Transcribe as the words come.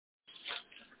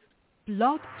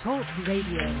Blog Talk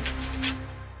Radio.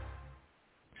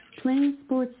 Playing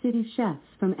Sports City Chefs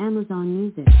from Amazon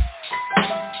Music.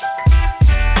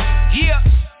 Yeah.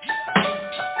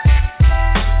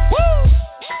 Woo.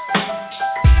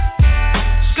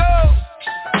 Let's go.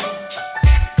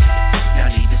 Y'all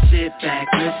need to sit back,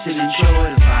 listen, enjoy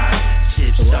the vibe.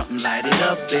 Sip something, light it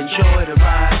up, enjoy the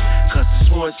ride. Cause the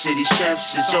Sports City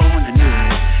Chefs is on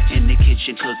tonight. In the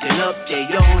kitchen cooking up, they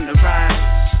on the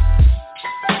rise.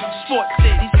 Sports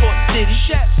City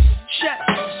Chefs, chefs.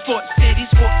 Sports City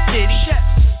chefs,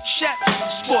 chefs.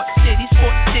 Sports City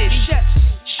chefs,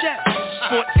 chefs.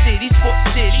 Sports City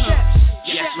chefs.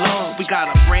 Yes, Lord, we got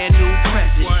a brand new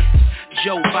president.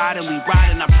 Joe Biden, we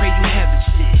riding, I pray you heaven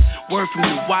sent. Word from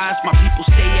the wise, my people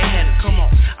stay ahead of. Come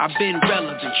on, I've been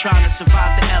relevant, trying to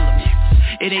survive the elements.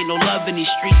 It ain't no love in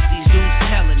these streets, these dudes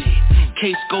telling it.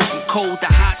 Case go from cold to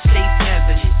hot, states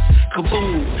evidence.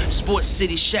 Kaboom, Sports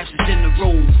City Chefs is in the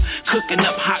room. Cooking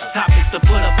up hot topics to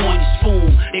put up on your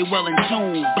spoon. They well in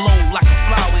tune, blown like a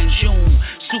flower in June.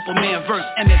 Superman vs.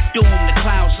 MF Doom, the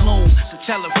clouds loom. So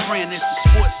tell a friend it's the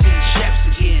Sports City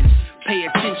Chefs again.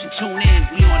 Pay attention, tune in,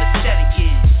 we on the set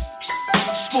again.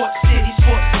 Sports City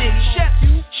Chefs,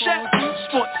 chefs.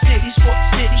 Sports City chefs,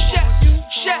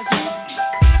 chefs.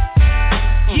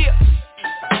 Yeah.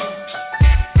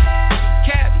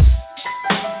 Cabby,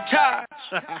 Taj.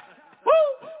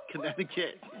 Woo!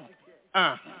 Connecticut.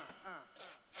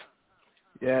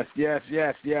 Yes.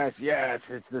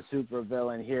 It's the super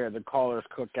villain here. The callers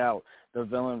Cookout. The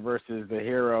villain versus the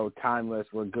hero. Tymeless,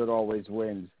 where good always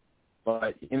wins.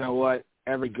 But you know what?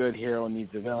 Every good hero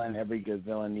needs a villain. Every good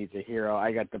villain needs a hero.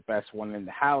 I got the best one in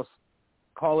the house.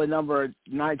 Call it number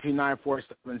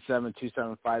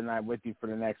 929-477-2759 with you for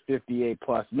the next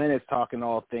 58-plus minutes talking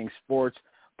all things sports.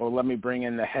 But let me bring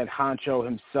in the head honcho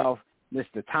himself,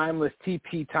 Mr. Tymeless,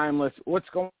 TP Tymeless. What's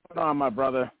going on, my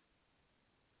brother?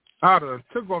 I done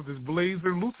took off this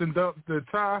blazer, loosened up the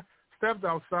tie, stepped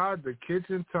outside the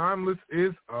kitchen. Tymeless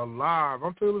is alive.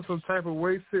 I'm feeling some type of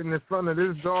way sitting in front of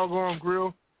this doggone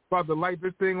grill, about to light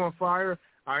this thing on fire.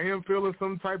 I am feeling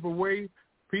some type of way.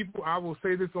 People, I will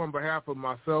say this on behalf of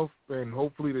myself, and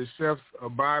hopefully the chefs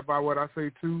abide by what I say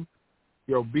too.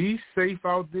 Yo, be safe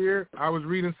out there. I was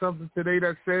reading something today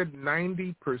that said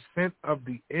 90% of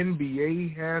the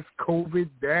NBA has COVID.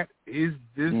 That is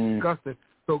disgusting.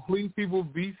 So please, people,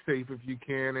 be safe if you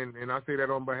can, and I say that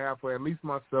on behalf of at least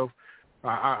myself.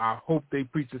 I hope they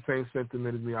preach the same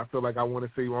sentiment as me. I feel like I want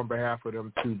to say on behalf of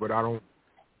them too, but I don't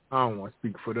want to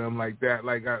speak for them like that.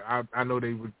 Like I know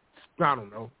they would. I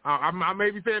don't know. I may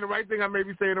be saying the right thing. I may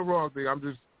be saying the wrong thing.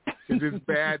 It's just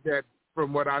bad that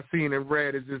from what I've seen and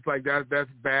read, it's just like that's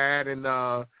bad. And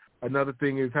another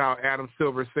thing is how Adam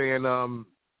Silver's saying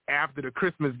after the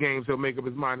Christmas games he'll make up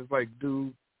his mind. It's like,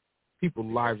 dude,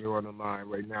 people's lives are on the line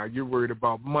right now. You're worried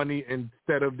about money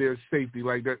instead of their safety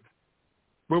like that.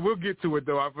 But we'll get to it,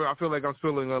 though. I feel like I'm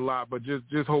spilling a lot, but just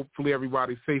hopefully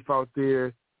everybody's safe out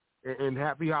there. And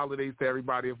happy holidays to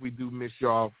everybody if we do miss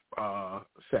y'all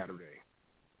Saturday.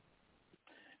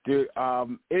 Dude,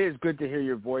 it is good to hear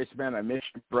your voice, man. I miss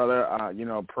you, brother.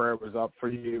 Prayer was up for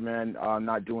you, man.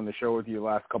 Not doing the show with you the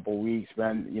last couple of weeks,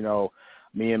 man. You know,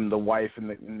 me and the wife and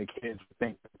the kids were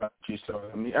thinking about you. So,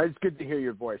 I mean, it's good to hear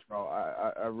your voice, bro.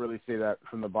 I really say that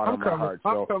from the bottom of my heart.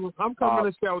 I'm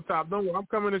coming to Shell Top. I'm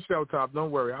coming to Shell Top. Don't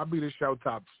worry. I'll be to Shell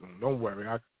Top soon. Don't worry.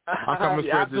 I'll come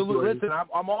to absolutely. Listen,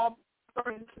 I'm all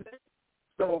today.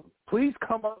 So please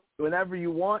come up whenever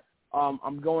you want.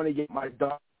 I'm going to get my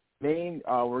dog name.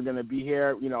 We're going to be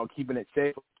here, keeping it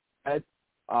safe. So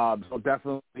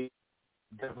definitely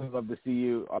love to see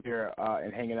you up here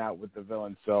and hanging out with the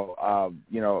villain. So,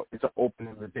 it's an open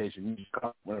invitation. You just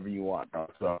come whenever you want, bro.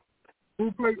 So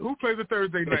who plays the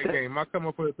Thursday night game? I come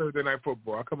up for the Thursday night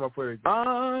football. I come up for the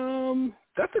game.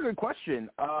 That's a good question.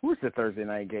 Who's the Thursday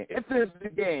night game? If there's the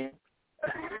game.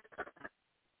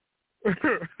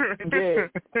 Yeah.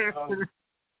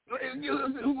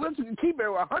 Let's keep it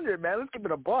 100, man. Let's keep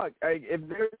it a buck. If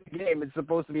there's a game, it's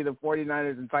supposed to be the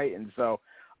 49ers and Titans. So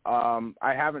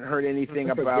I haven't heard anything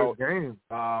about. I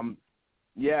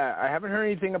haven't heard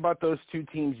anything about those two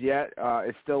teams yet.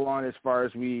 It's still on as far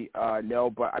as we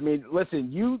know. But I mean,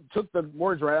 listen, you took the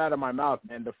words right out of my mouth,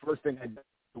 man. The first thing I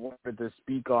wanted to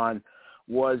speak on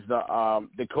was the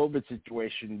COVID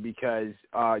situation because,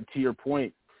 to your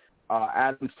point,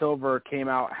 Adam Silver came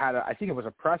out, I think it was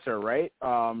a presser, right?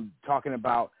 Talking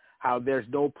about how there's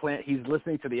no plan. He's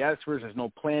listening to the experts. There's no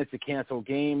plans to cancel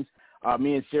games.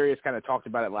 Me and Sirius kind of talked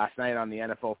about it last night on the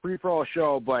NFL Free For All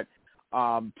show. But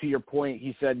to your point,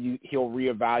 he said he'll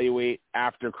reevaluate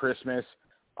after Christmas.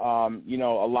 A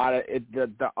lot of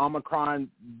the Omicron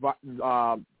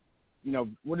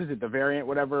what is it? The variant,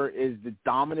 whatever, is the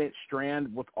dominant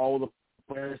strand with all the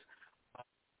players.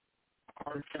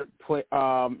 Hardship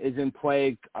is in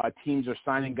play. Teams are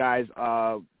signing guys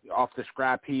off the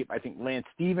scrap heap. I think Lance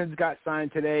Stevens got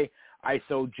signed today.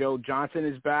 ISO Joe Johnson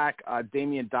is back.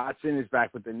 Damian Dotson is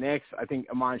back with the Knicks. I think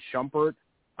Iman Shumpert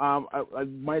I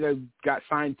might have got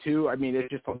signed too. I mean, it's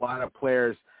just a lot of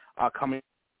players coming.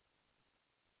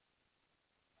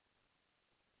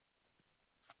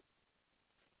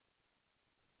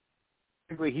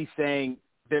 Basically, he's saying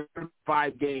there are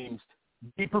 5 games.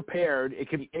 Be prepared. It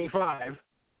could be any 5,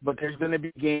 but there's going to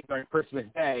be games on Christmas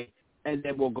Day, and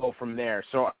then we'll go from there.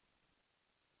 So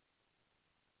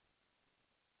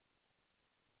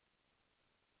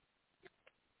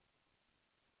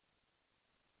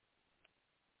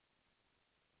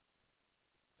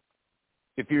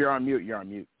if you're on mute, you're on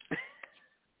mute.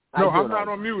 No, I'm not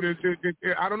on mute.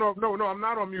 I don't know. No, I'm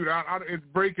not on mute. It's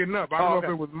breaking up. I don't know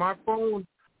if it was my phone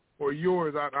or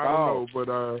yours. I don't know, but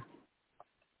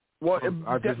well,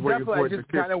 I just waited for it to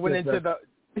kind of went into the.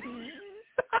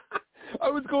 I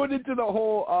was going into the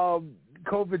whole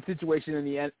COVID situation in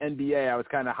the NBA. I was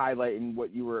kind of highlighting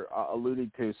what you were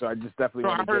alluding to, so I just definitely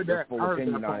want to get your full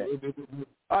opinion on it.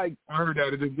 I heard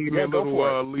that. It just gave me a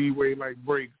little leeway, like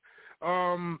breaks.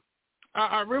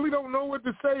 I really don't know what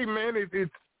to say, man.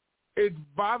 It's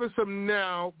bothersome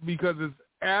now because as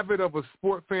avid of a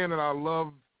sport fan that I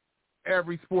love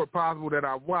every sport possible that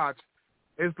I watch,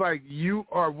 it's like you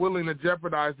are willing to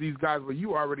jeopardize these guys, but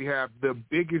you already have the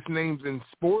biggest names in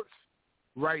sports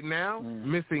right now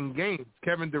missing games.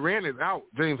 Kevin Durant is out.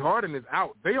 James Harden is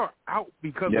out. They are out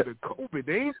because of the COVID.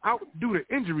 They ain't out due to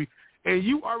injury, and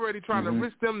you already trying to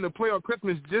risk them to play on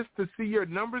Christmas just to see your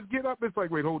numbers get up. It's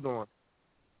like, wait, hold on.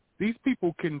 These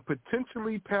people can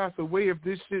potentially pass away if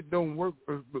this shit don't work.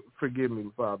 Forgive me,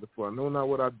 Father, for I know not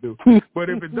what I do. But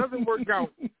if it doesn't work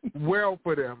out well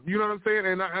for them, you know what I'm saying?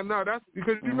 And I know that's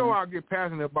because I get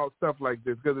passionate about stuff like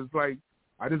this because it's like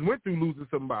I just went through losing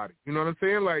somebody. You know what I'm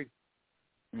saying? Like,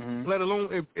 let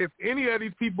alone if any of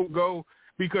these people go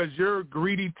because your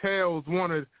greedy tails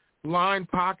want to line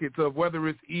pockets of whether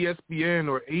it's ESPN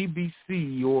or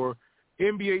ABC or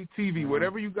NBA TV,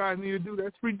 whatever you guys need to do,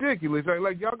 that's ridiculous.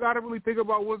 Like y'all got to really think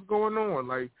about what's going on.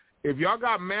 Like, if y'all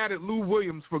got mad at Lou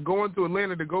Williams for going to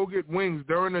Atlanta to go get wings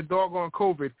during the doggone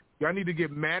COVID, y'all need to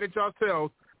get mad at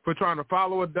yourselves for trying to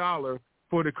follow a dollar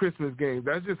for the Christmas games.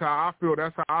 That's just how I feel.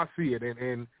 That's how I see it.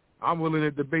 And I'm willing to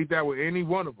debate that with any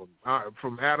one of them,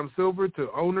 from Adam Silver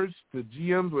to owners to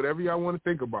GMs, whatever y'all want to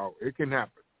think about. It can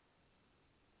happen.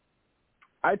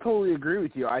 I totally agree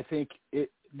with you. I think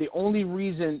the only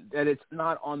reason that it's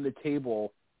not on the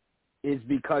table is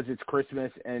because it's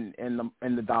Christmas and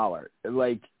the dollar.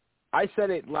 Like I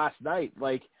said it last night,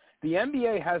 like the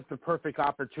NBA has the perfect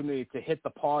opportunity to hit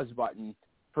the pause button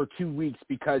for 2 weeks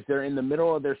because they're in the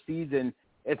middle of their season.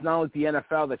 It's not like the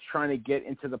NFL that's trying to get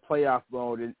into the playoff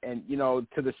mode and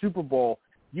to the Super Bowl.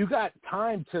 You got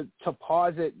time to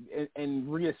pause it and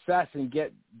reassess and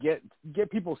get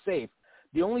people safe.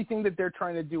 The only thing that they're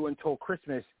trying to do until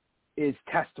Christmas is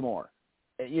test more.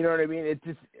 You know what I mean?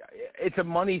 It's a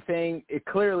money thing. It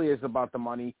clearly is about the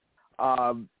money.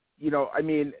 I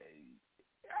mean,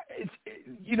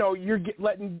 you're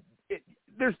letting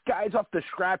there's guys off the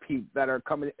scrap heap that are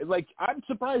coming. Like, I'm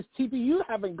surprised, TP, you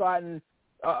haven't gotten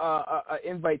an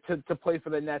invite to play for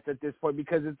the Nets at this point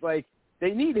because it's like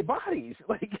they needed bodies.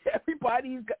 Like,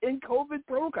 everybody's in COVID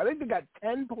protocol. I think they got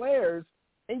 10 players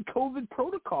in COVID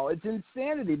protocol. It's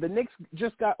insanity. The Knicks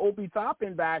just got Obi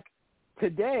Toppin back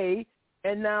today,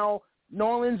 and now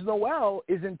Nerlens Noel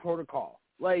is in protocol.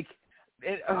 Like,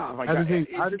 oh my God,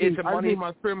 it's a money. I need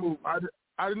my spin move. I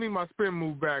didn't need my spin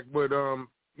move back, but I'm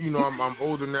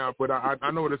older now, but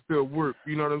I know it still work.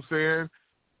 You know what I'm saying?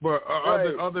 But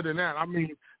other than that, I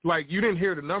mean, like, you didn't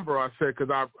hear the number I said because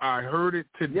I heard it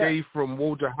today from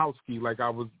Wojciechowski. Like,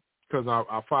 because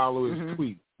I follow his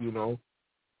tweet, and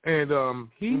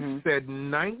he said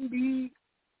 90%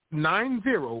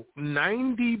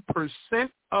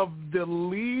 of the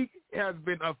league has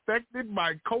been affected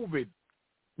by COVID.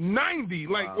 90.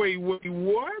 Like, wow. Wait,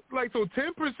 what? Like, so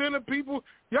 10% of people,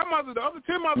 the other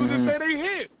 10 might as well just say they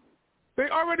hit. They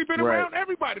already been around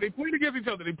everybody. They played against each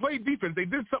other. They played defense. They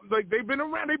did something. Like, they've been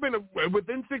around. They've been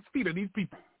within 6 feet of these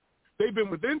people. They've been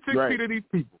within 6 feet of these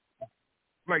people.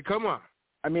 Like, come on.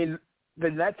 I mean, the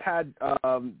Nets had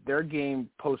their game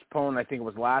postponed, I think it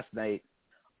was last night.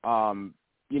 And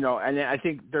I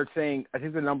think they're saying, I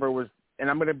think the number was, and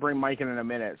I'm going to bring Mike in a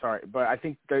minute, sorry, but I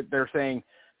think they're saying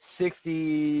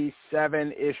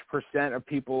 67-ish% of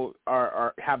people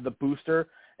have the booster,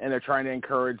 and they're trying to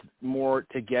encourage more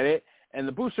to get it. And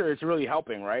the booster is really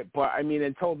helping, right? But, I mean,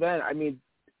 until then, I mean,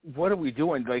 what are we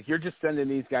doing? Like, you're just sending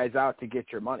these guys out to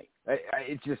get your money.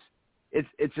 It's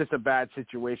just a bad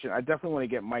situation. I definitely want to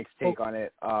get Mike's take on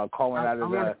it. Calling out of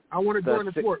the. I want to join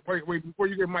the sport. Wait, before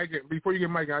you get Mike,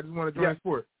 I just want to join the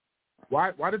sport.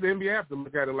 Why did the NBA have to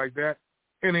look at it like that?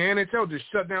 And the NHL just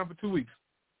shut down for 2 weeks.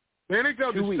 The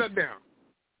NHL just shut down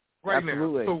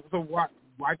now. So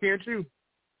why can't you?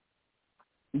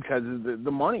 Because of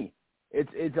the money.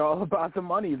 It's all about the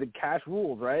money. The cash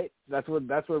rules, right? That's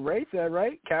what Ray said,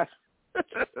 right? Cash.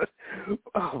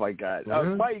 Oh my God,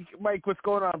 Mike, what's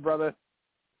going on, brother?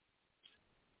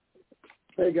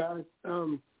 Hey guys,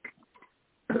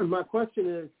 my question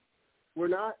is, we're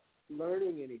not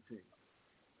learning anything.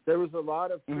 There was a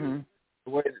lot of the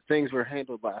way that things were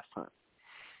handled last time.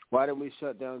 Why didn't we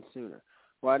shut down sooner?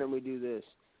 Why didn't we do this?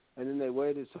 And then they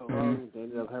waited so long, they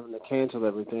ended up having to cancel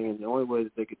everything, and the only way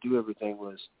that they could do everything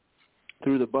was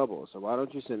through the bubble. So why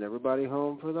don't you send everybody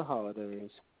home for the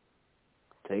holidays,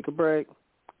 take a break,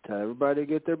 tell everybody to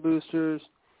get their boosters,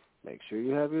 make sure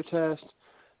you have your test.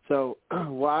 So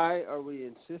why are we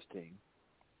insisting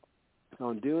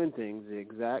on doing things the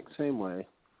exact same way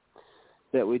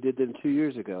that we did them 2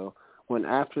 years ago, when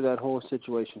after that whole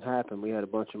situation happened, we had a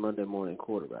bunch of Monday morning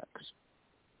quarterbacks?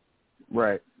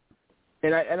 Right.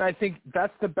 And I think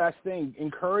that's the best thing.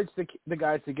 Encourage the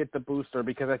guys to get the booster,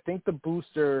 because I think the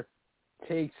booster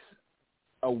takes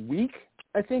a week,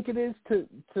 I think it is, to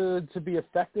be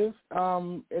effective.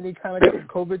 Any kind of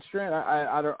COVID strand.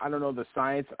 I don't know the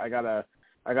science.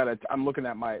 I'm looking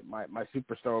at my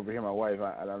superstar over here, my wife.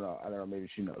 I don't know. Maybe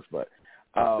she knows, but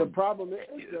the problem is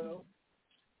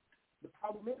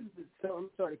that I'm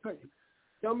sorry to cut you.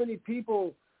 So many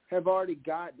people have already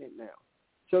gotten it now.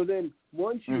 So then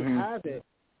once you have it,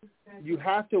 you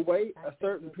have to wait a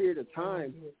certain period of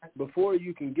time before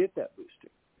you can get that booster.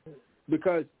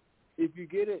 Because if you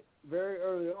get it very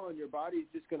early on, your body's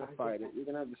just going to fight it. You're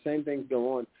going to have the same things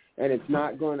go on, and it's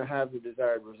not going to have the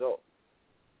desired result.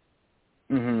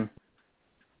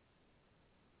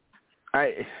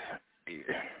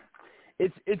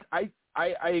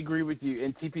 I agree with you,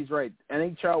 and TP's right.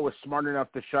 NHL was smart enough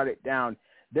to shut it down.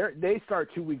 They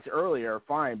start 2 weeks earlier,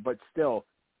 fine, but still,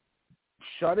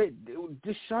 shut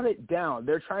it down.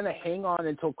 They're trying to hang on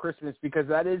until Christmas, because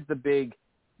that is the big,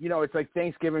 it's like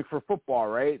Thanksgiving for football,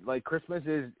 right? Like Christmas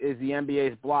is the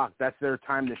NBA's block. That's their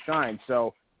time to shine.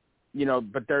 So,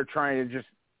 but they're trying to just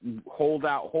hold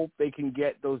out, hope they can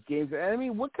get those games. And I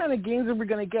mean, what kind of games are we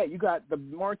going to get? You got the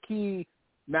marquee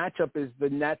matchup is the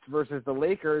Nets versus the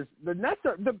Lakers. The Nets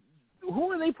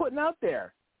who are they putting out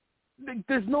there?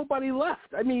 There's nobody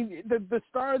left. I mean, the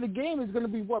star of the game is going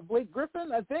to be what, Blake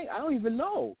Griffin? I think. I don't even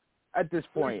know at this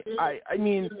point. I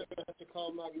mean, have to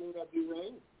call Mahmoud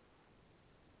Abdul-Rauf.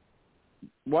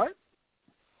 What?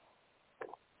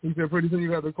 He said pretty soon you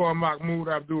got to call Mahmoud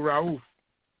Abdul-Rauf.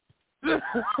 I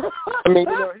mean,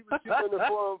 he was shooting the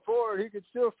 4-on-4. He could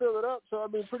still fill it up. So, I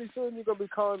mean, pretty soon you're going to be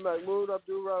calling Mahmoud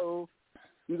Abdul-Rauf.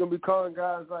 You're going to be calling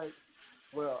guys like,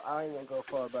 well, I ain't going to go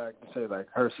far back and say like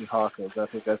Hersey Hawkins. I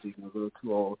think that's even a little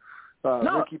too old.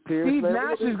 No, Ricky Pierce, Steve man.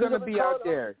 Nash is going to be out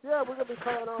there. Yeah, we're going to be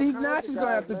calling all Steve kinds Nash of is guys, going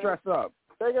to have to dress up.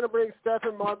 They're going to bring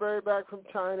Stephen Marbury back from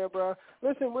China, bro.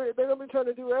 Listen, they're going to be trying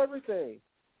to do everything.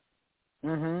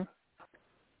 To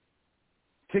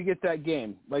get that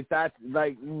game. Like, that's,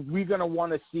 like, we're going to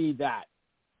want to see that.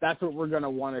 That's what we're going to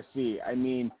want to see. I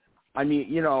mean, I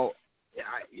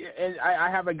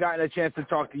haven't gotten a chance to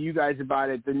talk to you guys about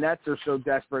it. The Nets are so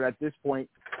desperate at this point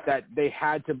that they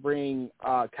had to bring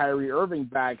Kyrie Irving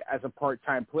back as a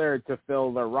part-time player to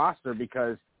fill their roster,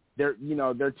 because their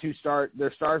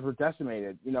stars were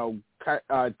decimated.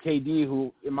 KD,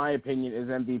 who in my opinion is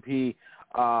MVP,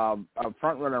 a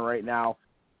front runner right now,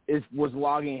 was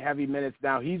logging heavy minutes.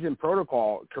 Now he's in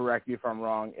protocol, correct me if I'm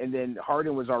wrong, and then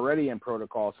Harden was already in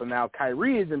protocol. So now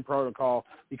Kyrie is in protocol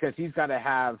because he's got to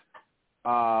have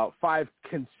 5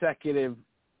 consecutive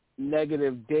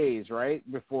negative days, right,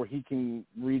 before he can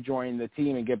rejoin the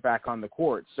team and get back on the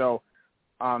court. So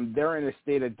they're in a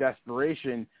state of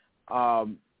desperation.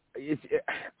 The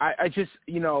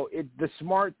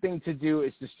smart thing to do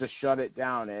is just to shut it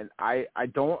down. And I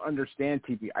don't understand,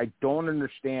 TP. I don't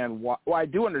understand why. Well, I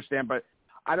do understand, but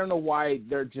I don't know why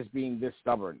they're just being this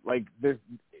stubborn. Like,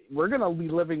 we're going to be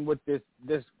living with this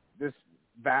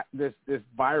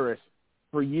virus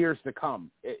for years to come,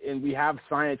 and we have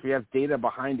science, we have data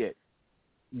behind it.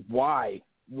 Why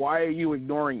are you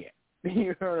ignoring it?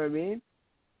 You know what I mean?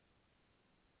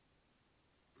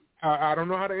 I don't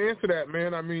know how to answer that,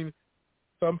 man. I mean,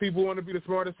 some people want to be the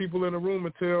smartest people in the room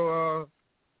until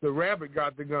the rabbit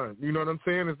got the gun. You know what I'm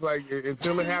saying? It's like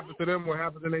until it happens to them, what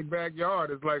happens in their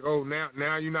backyard, it's like, oh,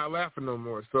 now you're not laughing no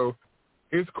more. So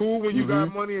it's cool when you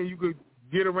got money and you could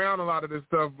get around a lot of this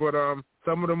stuff, but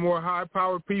some of the more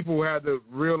high-powered people had to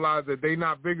realize that they're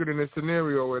not bigger than this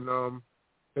scenario, and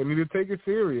they need to take it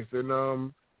serious.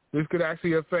 And this could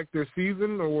actually affect their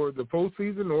season or the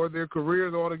postseason or their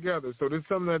careers altogether. So this is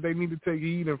something that they need to take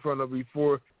heed in front of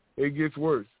before it gets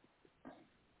worse.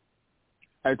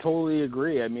 I totally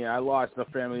agree. I mean, I lost a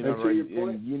family member,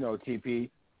 and TP.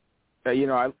 I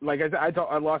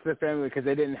lost a family because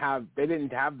they didn't have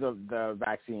the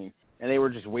vaccine, and they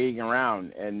were just waiting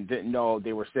around and didn't know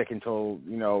they were sick until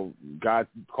God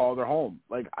called her home.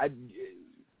 Go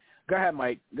ahead,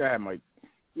 Mike.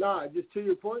 Nah, just to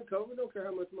your point, COVID don't care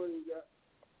how much money you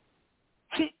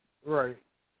got. Right.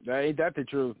 Ain't that the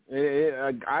truth?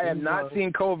 I have not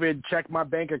seen COVID check my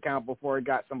bank account before it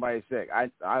got somebody sick. I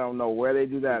don't know where they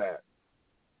do that at.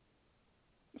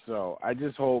 So I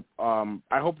just hope I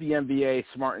hope the NBA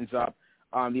smartens up.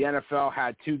 The NFL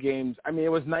had 2 games. I mean,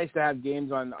 it was nice to have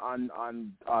games on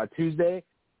Tuesday,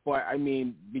 but I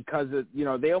mean, because of,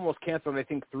 they almost canceled, I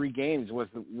think 3 games was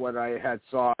what I had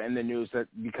saw in the news that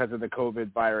because of the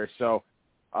COVID virus. So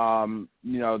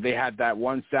they had that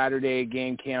one Saturday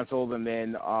game canceled, and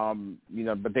then,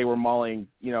 but they were mulling,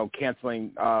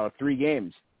 canceling 3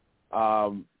 games,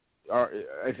 or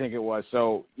I think it was.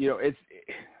 So,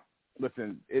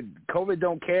 COVID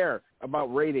don't care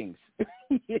about ratings.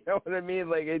 You know what I mean?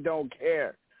 Like, they don't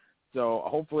care. So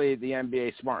hopefully the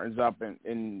NBA smartens up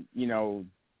and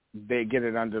they get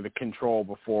it under the control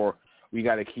before we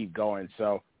got to keep going.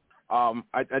 So,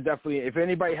 I definitely, if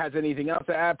anybody has anything else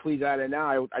to add, please add it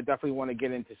now. I definitely want to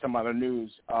get into some other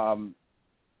news around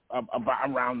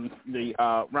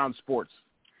sports.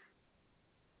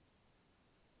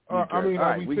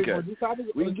 We good.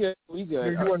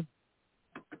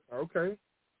 Okay.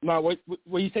 No, what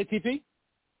you say, TP?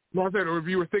 No, I said if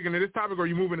you were thinking of this topic or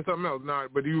you moving to something else. No,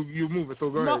 but you moving, so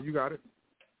go ahead. You got it.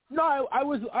 No,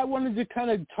 I wanted to kind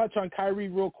of touch on Kyrie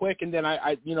real quick, and then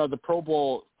I the Pro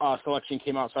Bowl selection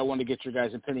came out, so I wanted to get your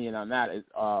guys' opinion on that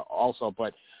also.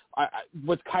 But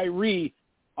with Kyrie,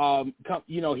 the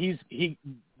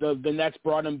Nets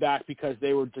brought him back because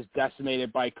they were just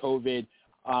decimated by COVID.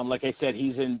 Like I said,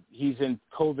 he's in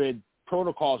COVID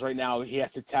protocols right now. He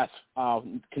has to test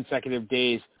consecutive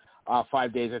days,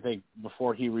 5 days I think,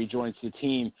 before he rejoins the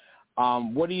team.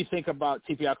 What do you think about,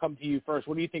 TP, I'll come to you first.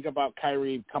 What do you think about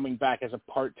Kyrie coming back as a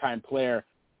part-time player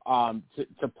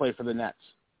to play for the Nets?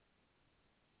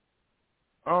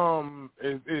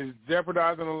 It's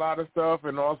jeopardizing a lot of stuff,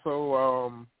 and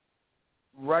also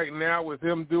right now with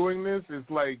him doing this, it's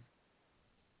like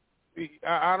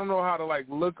I don't know how to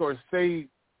look or say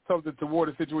something toward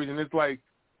the situation. It's like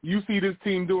you see this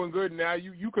team doing good now.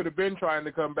 You could have been trying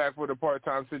to come back for the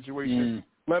part-time situation.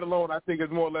 Let alone, I think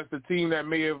it's more or less the team that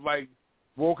may have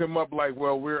woke him up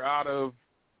well, we're out of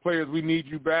players, we need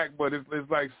you back. But it's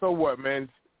like, so what, man?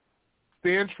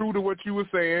 Stand true to what you were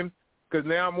saying, because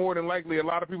now more than likely a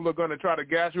lot of people are going to try to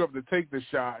gas you up to take the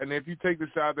shot. And if you take the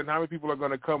shot, then how many people are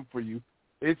going to come for you?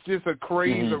 It's just a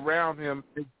craze around him.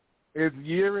 It's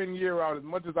year in, year out. As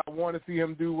much as I want to see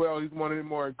him do well, he's one of the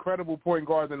more incredible point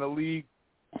guards in the league,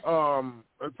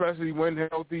 especially when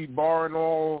healthy, barring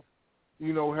all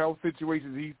health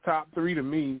situations. He's top 3 to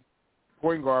me,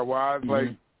 point guard wise.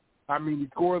 He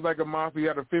scores like a monster. He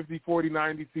had a 50, 40,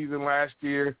 90 season last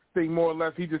year. I think more or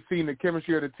less he just seen the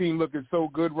chemistry of the team looking so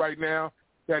good right now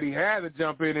that he had to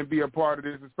jump in and be a part of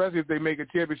this, especially if they make a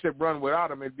championship run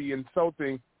without him. It'd be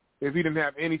insulting if he didn't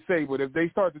have any say. But if they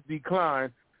start to decline,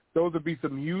 those would be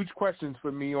some huge questions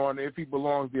for me on if he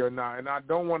belongs there or not. And I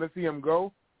don't want to see him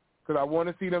go, because I want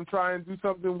to see them try and do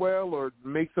something well or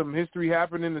make some history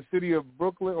happen in the city of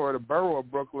Brooklyn or the borough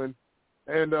of Brooklyn.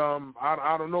 And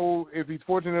I don't know if he's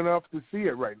fortunate enough to see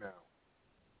it right now.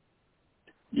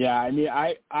 Yeah, I mean,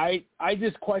 I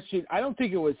just question. I don't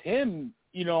think it was him.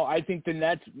 I think the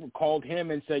Nets called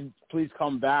him and said, please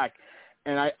come back.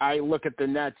 And I look at the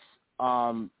Nets.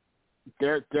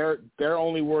 They're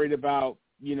only worried about,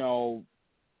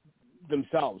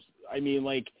 themselves. I mean,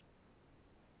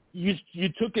 you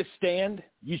took a stand.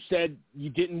 You said you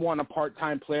didn't want a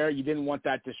part-time player. You didn't want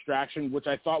that distraction, which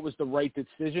I thought was the right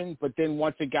decision. But then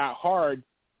once it got hard,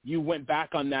 you went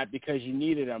back on that because you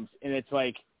needed him. And it's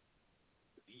like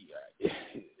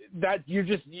that you're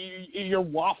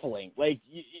waffling.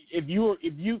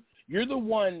 You're the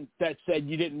one that said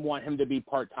you didn't want him to be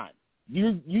part-time.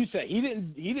 You said he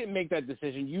didn't make that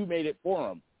decision. You made it for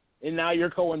him. And now you're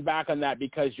going back on that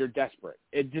because you're desperate.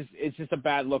 It's just a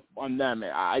bad look on them.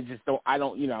 I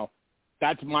don't.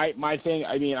 that's my thing.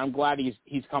 I mean, I'm glad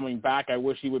he's coming back. I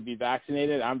wish he would be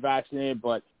vaccinated. I'm vaccinated,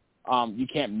 but you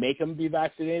can't make him be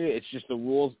vaccinated. It's just the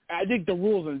rules. I think the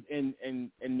rules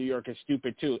in New York is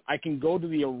stupid too. I can go to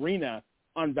the arena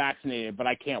unvaccinated, but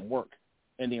I can't work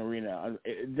in the arena.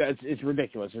 It's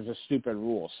ridiculous. It's a stupid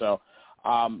rule. So,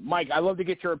 Mike, I'd love to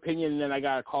get your opinion, and then I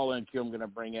got a call in queue I'm going to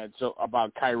bring in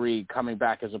about Kyrie coming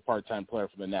back as a part-time player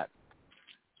for the Nets.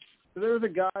 So there was a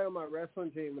guy on my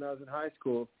wrestling team when I was in high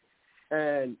school,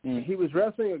 and he was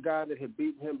wrestling a guy that had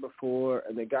beaten him before,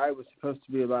 and the guy was supposed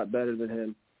to be a lot better than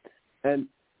him. And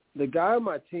the guy on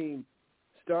my team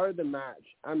started the match.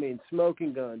 I mean,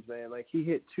 smoking guns, man. Like, he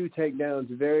hit 2 takedowns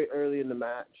very early in the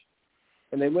match,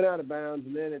 and they went out of bounds,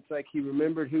 and then it's like he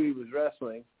remembered who he was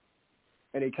wrestling,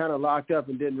 and he kind of locked up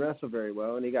and didn't wrestle very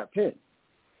well, and he got pinned.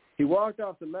 He walked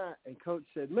off the mat, and Coach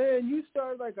said, "Man, you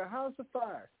started like a house of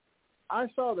fire. I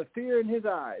saw the fear in his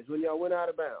eyes when y'all went out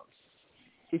of bounds."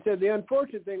 He said, "The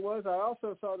unfortunate thing was I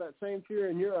also saw that same fear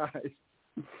in your eyes."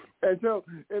 And so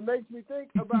it makes me think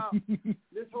about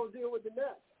this whole deal with the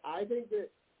Nets. I think that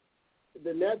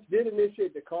the Nets did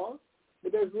initiate the call,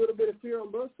 but there's a little bit of fear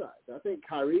on both sides. I think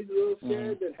Kyrie's a little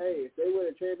scared that, hey, if they win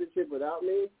a championship without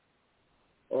me,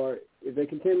 or if they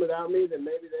contend without me, then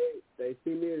maybe they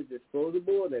see me as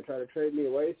disposable and they try to trade me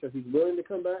away, so he's willing to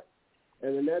come back.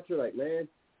 And the Nets are like, man,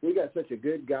 we got such a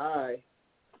good guy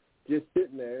just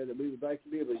sitting there that we would like to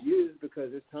be able to use,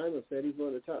 because as Tymeless said, he's one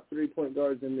of the top 3-point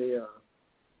guards in the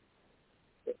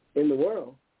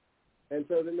world. And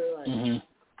so then they're like,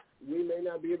 we may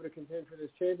not be able to contend for this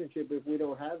championship if we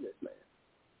don't have this man.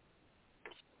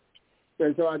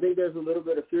 And so I think there's a little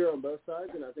bit of fear on both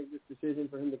sides, and I think this decision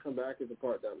for him to come back as a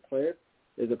part-time player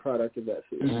is a product of that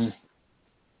fear.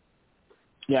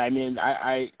 Yeah, I mean,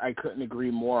 I couldn't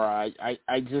agree more. I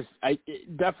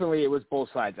definitely, it was both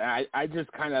sides. I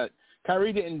just kind of,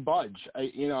 Kyrie didn't budge,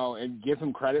 and give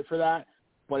him credit for that.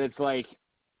 But it's like,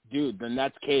 dude, the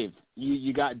Nets caved.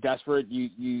 You got desperate.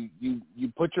 You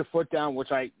put your foot down, which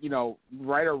right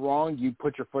or wrong, you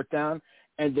put your foot down,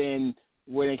 and then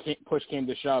when push came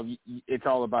to shove, it's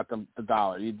all about the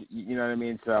dollar. You know what I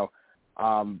mean? So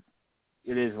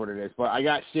it is what it is. But I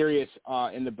got Sirius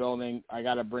in the building. I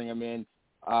got to bring him in.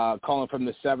 Calling from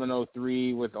the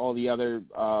 703 with all the other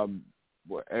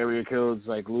area codes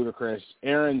like Ludacris.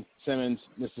 Aaron, Simmons,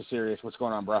 Mr. Sirius. What's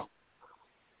going on, bro?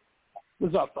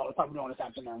 What's up, fellas? How we doing this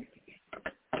afternoon?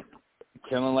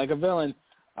 Killing like a villain.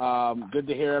 Good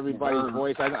to hear everybody's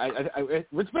voice.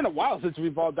 It's been a while since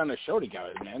we've all done a show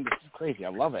together, man. This is crazy. I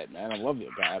love it, man. I love you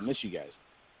guys. I miss you guys.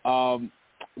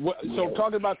 So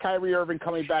talking about Kyrie Irving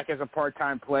coming back as a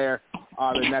part-time player,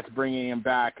 the Nets bringing him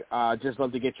back. Just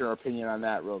love to get your opinion on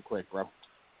that real quick, bro.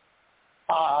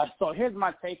 So here's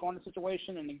my take on the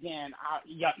situation. And again,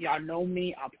 y'all know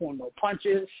me. I pull no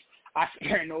punches. I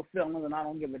spare no feelings, and I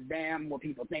don't give a damn what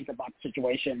people think about the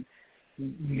situation.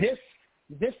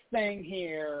 This thing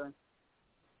here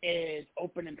is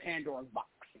opening Pandora's box,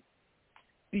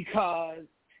 because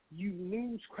you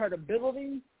lose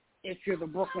credibility if you're the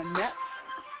Brooklyn Nets.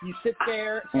 You sit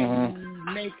there and you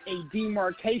make a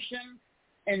demarcation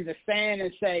in the sand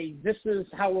and say, this is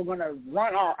how we're going to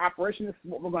run our operation, this is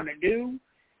what we're going to do,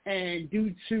 and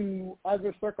due to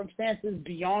other circumstances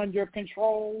beyond your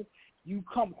control, you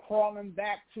come crawling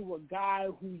back to a guy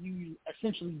who you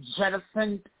essentially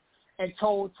jettisoned and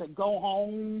told to go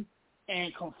home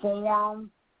and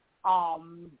conform.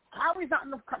 Kyrie's not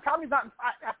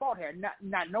at fault here.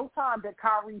 Not no time did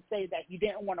Kyrie say that he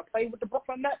didn't want to play with the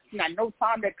Brooklyn Nets. Not no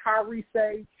time did Kyrie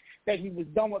say that he was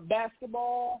done with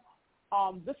basketball.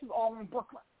 This is all in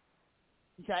Brooklyn.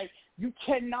 Okay? You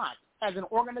cannot, as an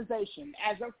organization,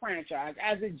 as a franchise,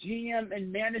 as a GM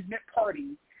and management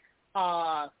party,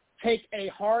 take a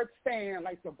hard stand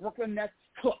like the Brooklyn Nets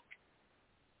took.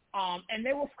 And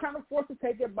they were kind of forced to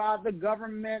take it by the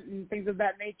government and things of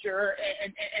that nature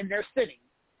and their city.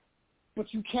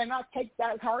 But you cannot take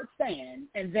that hard stand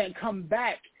and then come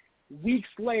back weeks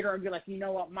later and be like, you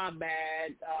know what, my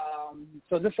bad.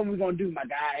 So this is what we're going to do, my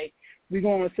guy. We're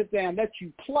going to sit there and let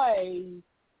you play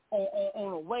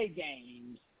on away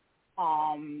games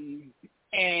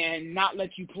and not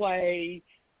let you play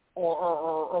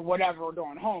or whatever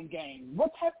during home games.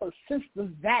 What type of sense does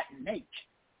that make?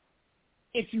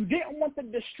 If you didn't want the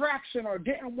distraction or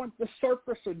didn't want the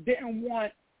circus or didn't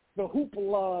want the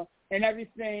hoopla and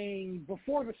everything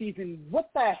before the season, what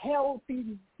the hell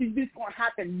is going to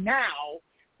happen now,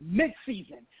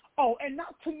 mid-season? Oh, and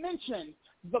not to mention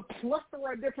the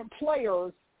plethora of different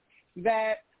players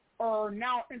that are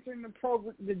now entering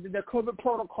the COVID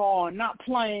protocol and not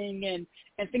playing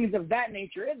and things of that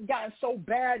nature. It's gotten so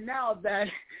bad now that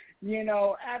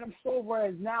Adam Silver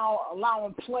is now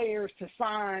allowing players to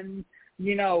sign,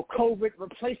 COVID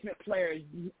replacement players.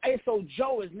 ASO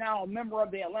Joe is now a member of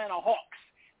the Atlanta Hawks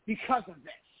because of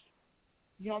this.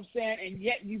 You know what I'm saying? And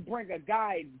yet you bring a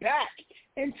guy back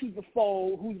into the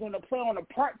fold who's going to play on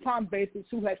a part-time basis,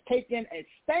 who has taken a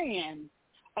stand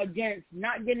against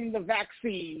not getting the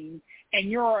vaccine, and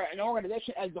you're an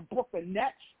organization as the Brooklyn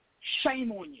Nets.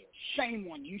 Shame on you. Shame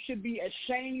on you. You should be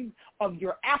ashamed of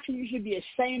your action. You should be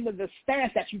ashamed of the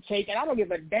stance that you take, and I don't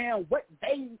give a damn what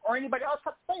they or anybody else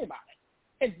have to say about it.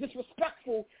 It's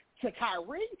disrespectful to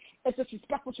Kyrie. It's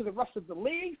disrespectful to the rest of the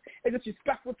league. It's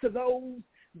disrespectful to those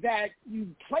that you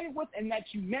play with and that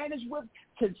you manage with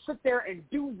to sit there and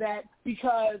do that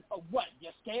because of what?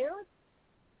 You're scared?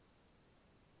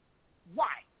 Why?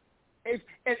 If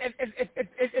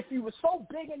you were so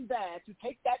big and bad to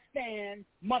take that stand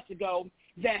months ago,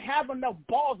 then have enough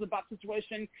balls about the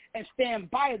situation and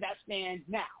stand by that stand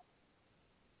now.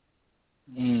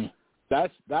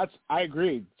 That's I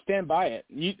agree. Stand by it.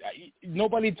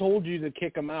 Nobody told you to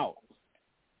kick him out.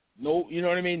 No, you know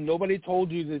what I mean? Nobody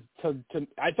told you to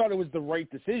I thought it was the right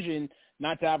decision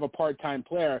not to have a part-time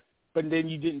player, but then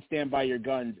you didn't stand by your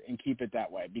guns and keep it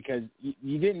that way because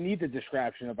you didn't need the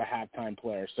distraction of a halftime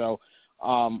player. So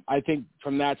I think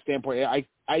from that standpoint,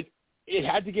 it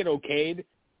had to get okayed.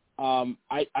 I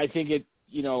think it,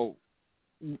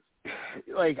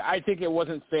 I think it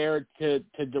wasn't fair to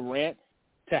Durant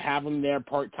to have him there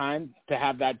part-time, to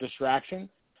have that distraction.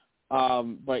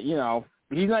 But,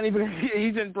 he's not even –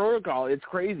 he's in protocol. It's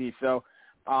crazy. So,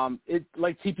 it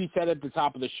like TP said at the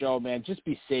top of the show, man, just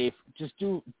be safe. Just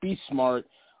be smart.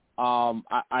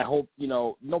 I hope,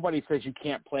 nobody says you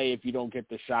can't play if you don't get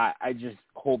the shot. I just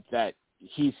hope that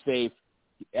he's safe.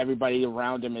 Everybody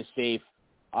around him is safe.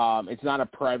 It's not a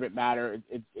private matter.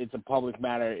 It's a public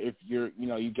matter. If you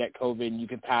get COVID and you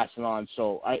can pass it on.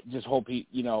 So I just hope he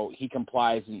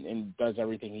complies and does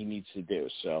everything he needs to do.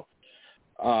 So,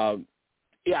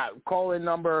 call-in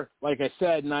number, like I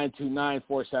said,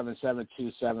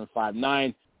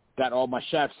 929-477-2759. Got all my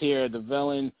chefs here, the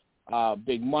villain,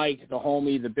 Big Mike, the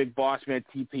homie, the big boss man,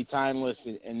 TP Tymeless,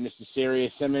 and Mr.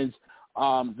 Serious Simmons.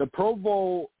 The Pro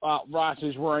Bowl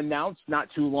rosters were announced not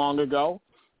too long ago.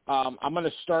 I'm going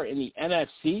to start in the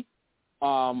NFC.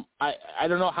 I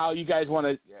don't know how you guys want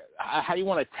to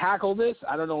tackle this.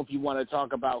 I don't know if you want to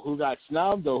talk about who got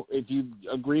snubbed or if you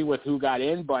agree with who got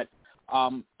in, but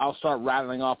I'll start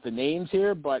rattling off the names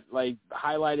here. But like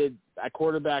highlighted at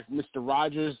quarterback, Mr.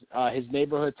 Rogers, his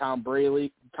neighborhood, Tom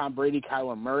Brady,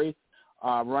 Kyler Murray,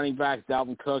 running backs,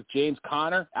 Dalvin Cook, James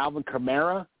Conner, Alvin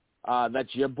Kamara.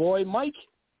 That's your boy, Mike.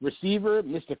 Receiver,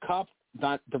 Mr. Cup,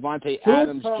 Devontae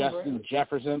Adams, Justin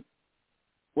Jefferson.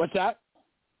 What's that?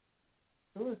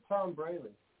 Who is Tom Brady?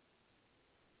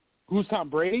 Who's Tom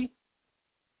Brady?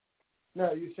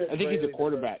 No, you said I think he's a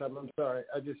quarterback. I'm sorry.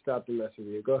 I just stopped to mess with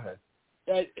you. Go ahead.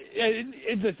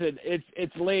 Listen,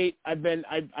 it's late. I've been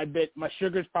my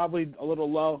sugar's probably a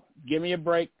little low. Give me a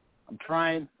break. I'm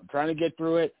trying to get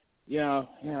through it. Oh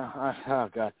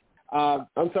God.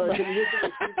 I'm sorry. Can you hit the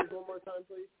receivers one more time,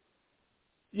 please?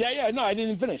 Yeah. No, I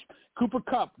didn't finish. Cooper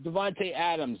Kupp, Devontae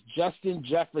Adams, Justin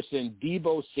Jefferson,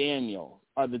 Deebo Samuel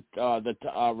are the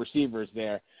receivers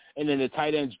there, and then the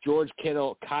tight ends George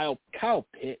Kittle, Kyle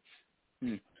Pitts.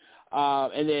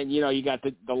 And then, you got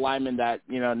the linemen that,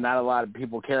 not a lot of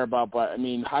people care about, but, I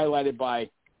mean, highlighted by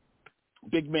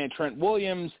big man Trent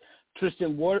Williams,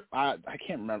 Tristan Ward, I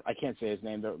can't remember. I can't say his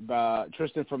name.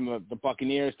 Tristan from the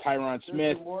Buccaneers, Tyrone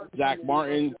Smith, Zach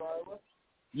Martin.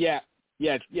 Yeah,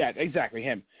 exactly,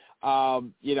 him.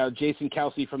 Jason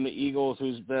Kelsey from the Eagles,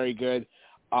 who's very good.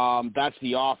 That's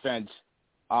the offense.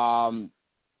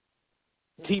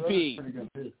 TP,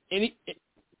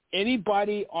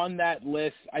 anybody on that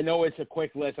list, I know it's a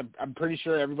quick list. I'm pretty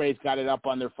sure everybody's got it up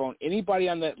on their phone. Anybody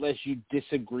on that list you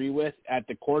disagree with at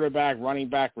the quarterback, running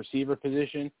back, receiver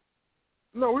position?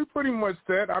 No, we pretty much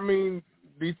set. I mean,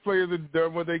 these players have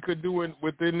done what they could do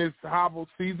within this hobbled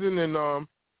season, and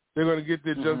they're going to get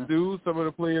their just due. Some of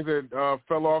the players that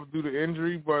fell off due to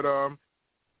injury, but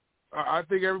I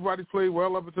think everybody's played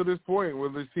well up until this point.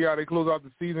 We'll see how they close out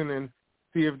the season and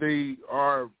see if they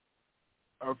are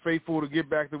faithful to get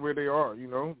back to where they are,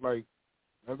 Like,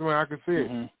 that's the way I can see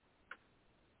it. Mm-hmm.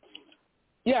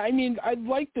 Yeah, I mean, I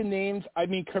like the names. I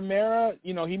mean, Kamara,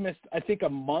 he missed, I think, a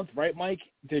month, right, Mike?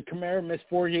 Did Kamara miss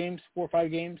 4 or 5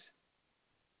 games?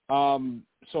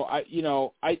 So,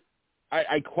 I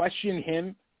question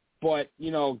him, but,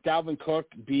 Dalvin Cook,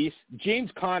 beast. James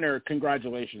Conner,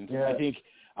 congratulations. Yeah. I think,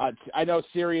 I know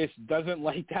Sirius doesn't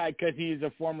like that because he's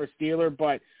a former Steeler,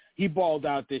 but he balled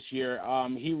out this year.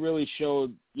 He really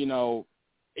showed,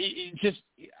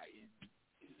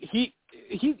 he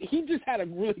just had a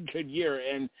really good year,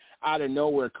 and out of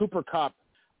nowhere, Cooper Kupp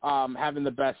having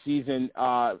the best season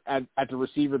at the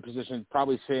receiver position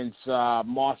probably since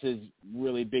Moss's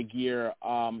really big year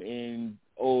in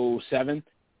 2007,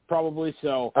 probably.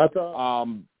 So I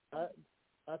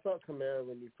thought Kamara,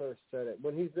 when you first said it,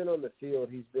 when he's been on the field,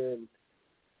 he's been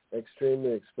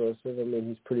extremely explosive. I mean,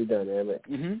 he's pretty dynamic.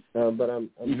 Mm-hmm. But I'm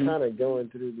kind of going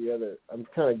through the other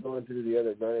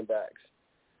running backs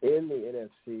in the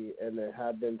NFC, and there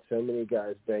have been so many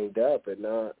guys banged up, and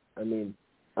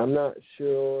I'm not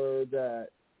sure that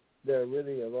there are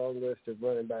really a long list of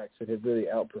running backs that have really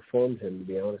outperformed him, to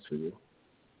be honest with you.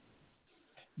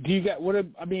 Do you get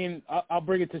I'll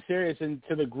bring it to Sirius and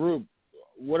to the group.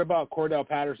 What about Cordell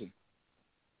Patterson?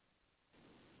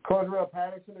 Cordell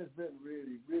Patterson has been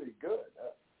really, really good.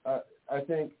 I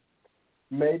think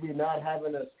maybe not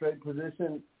having a straight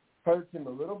position hurts him a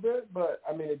little bit, but,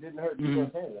 it didn't hurt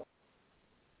Detroit Canada.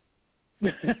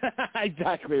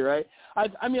 Exactly, right? I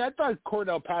thought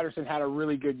Cordell Patterson had a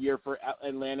really good year for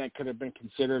Atlanta. Could have been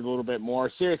considered a little bit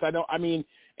more. Serious,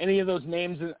 any of those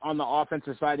names on the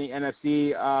offensive side in the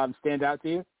NFC stand out to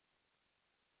you?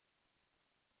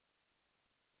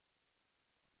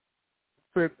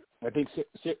 I think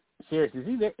Serious. Is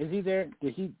he there? Is he there?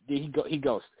 Did he go? He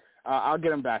ghost. I'll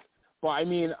get him back. Well, to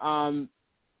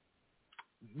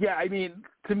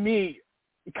me,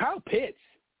 Kyle Pitts.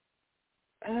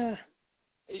 I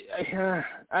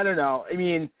don't know.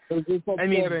 It's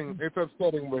upsetting. It's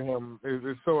upsetting with him.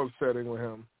 It's so upsetting with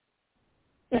him.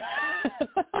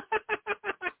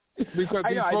 Because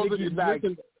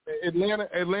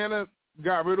Atlanta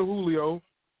got rid of Julio,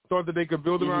 thought that they could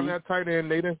build around that tight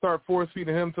end. They didn't start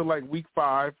force-feeding him till week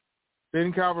 5.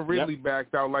 Then Calvin Ridley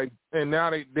backed out, and now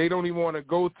they don't even want to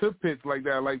go to Pitts like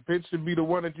that. Pitts should be the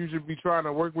one that you should be trying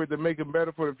to work with to make him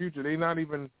better for the future. They're not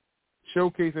even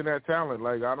showcasing that talent.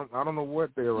 I don't know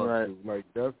what they're up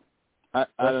to. I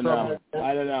don't know.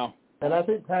 I don't know. And I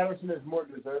think Patterson is more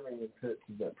deserving than Pitts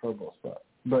of that Pro Bowl spot,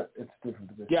 but it's a different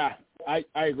position. Yeah, I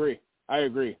agree. I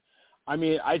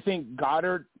think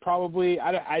Goddard probably.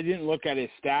 I didn't look at his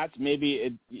stats. Maybe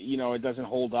it doesn't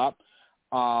hold up.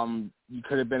 You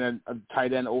could have been a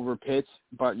tight end over Pitts,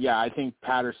 but yeah, I think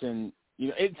Patterson.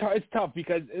 It's tough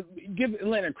because give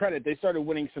Atlanta credit. They started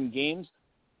winning some games,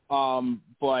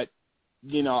 but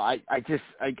I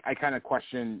kind of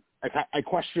question. I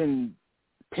question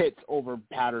Pitts over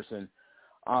Patterson.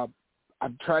 I'm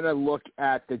trying to look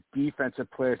at the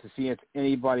defensive players to see if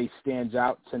anybody stands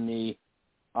out to me.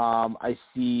 I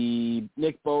see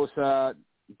Nick Bosa,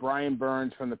 Brian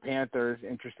Burns from the Panthers,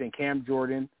 interesting. Cam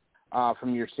Jordan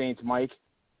from your Saints, Mike.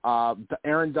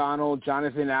 Aaron Donald,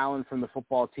 Jonathan Allen from the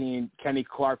football team, Kenny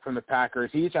Clark from the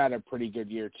Packers. He's had a pretty good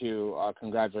year, too.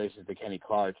 Congratulations to Kenny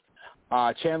Clark.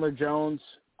 Chandler Jones,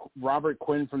 Robert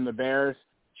Quinn from the Bears,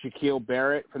 Shaquille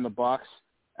Barrett from the Bucks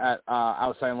at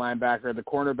outside linebacker. The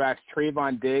cornerbacks,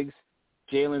 Trayvon Diggs,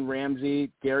 Jalen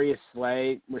Ramsey, Darius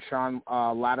Slay, Rashawn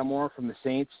Lattimore from the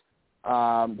Saints,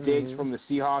 Diggs from the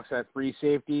Seahawks at free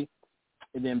safety,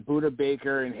 and then Budda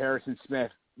Baker and Harrison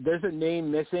Smith. There's a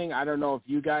name missing. I don't know if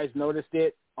you guys noticed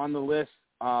it on the list.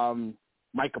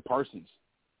 Micah Parsons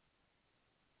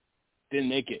didn't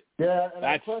make it. Yeah, and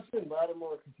I question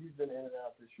Lattimore because he's been in and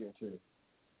out this year too.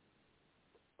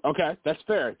 Okay, that's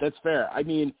fair. I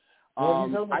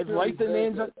like the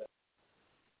names.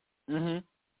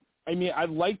 I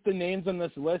like the names on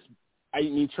this list.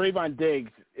 Trayvon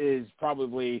Diggs is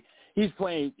probably he's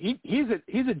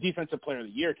a defensive player of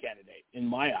the year candidate in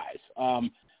my eyes.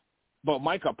 But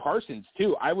Micah Parsons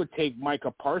too. I would take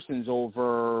Micah Parsons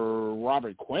over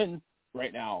Robert Quinn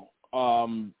right now.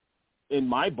 In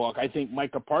my book, I think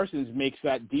Micah Parsons makes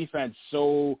that defense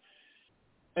so.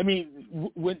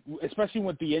 Especially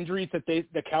with the injuries that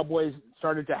the Cowboys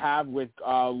started to have with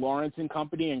Lawrence and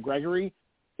company and Gregory,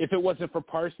 if it wasn't for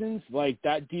Parsons,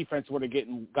 that defense would have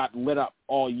got lit up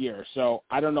all year. So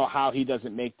I don't know how he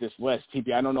doesn't make this list.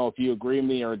 TP, I don't know if you agree with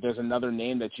me or there's another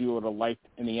name that you would have liked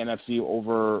in the NFC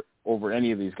over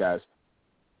any of these guys.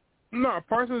 No,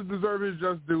 Parsons deserves his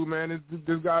just due, man.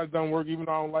 This guy's done work, even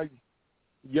though I don't like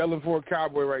yelling for a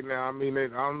Cowboy right now. I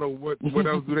don't know what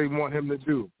else do they want him to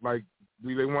do.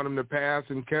 Do they want him to pass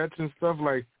and catch and stuff?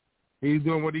 He's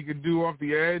doing what he can do off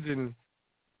the edge and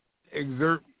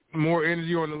exert more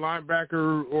energy on the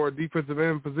linebacker or defensive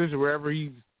end position, wherever he's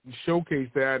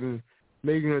showcased that and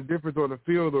making a difference on the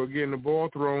field or getting the ball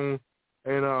thrown.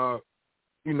 And,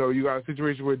 you got a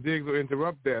situation where Diggs will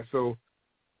interrupt that. So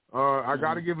I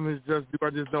got to give him his just due.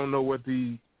 I just don't know what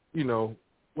the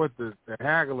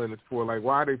haggling is for.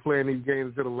 Why are they playing these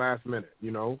games to the last minute,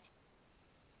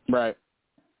 Right.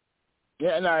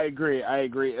 Yeah, and I agree. I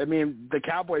mean, the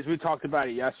Cowboys, we talked about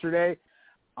it yesterday.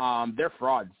 They're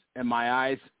frauds in my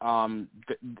eyes. I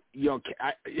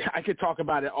could talk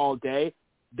about it all day.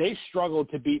 They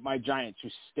struggled to beat my Giants, who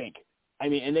stink. I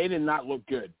mean, and they did not look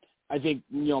good. I think,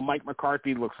 Mike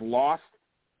McCarthy looks lost.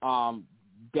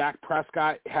 Dak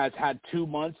Prescott has had 2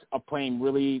 months of playing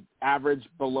really average,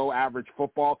 below average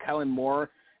football. Kellen Moore,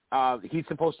 he's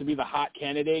supposed to be the hot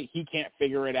candidate. He can't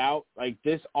figure it out. Like,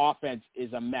 this offense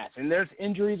is a mess. And there's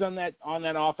injuries on that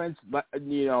offense, but,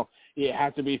 it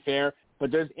has to be fair.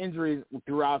 But there's injuries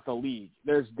throughout the league.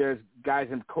 There's guys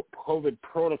in COVID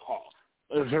protocols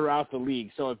throughout the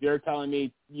league. So if you're telling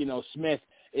me, Smith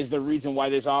is the reason why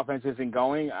this offense isn't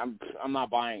going, I'm not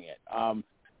buying it.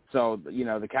 So,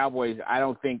 the Cowboys, I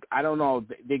don't know if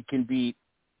they can beat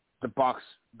the Bucks,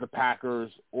 the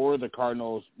Packers, or the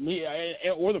Cardinals,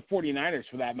 or the 49ers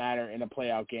for that matter, in a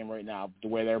playoff game right now, the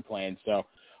way they're playing. So,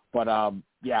 but,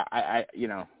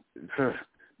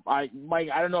 Mike,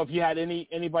 I don't know if you had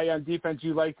anybody on defense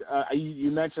you liked. You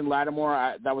mentioned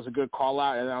Lattimore. That was a good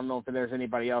call-out, and I don't know if there's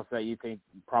anybody else that you think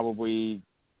probably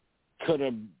could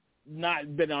have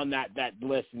not been on that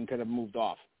list and could have moved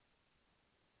off.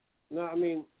 No, I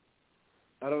mean,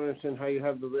 I don't understand how you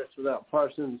have the list without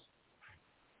Parsons.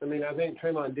 I mean, I think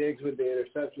Tremont Diggs with the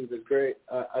interceptions is great.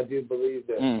 I do believe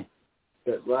that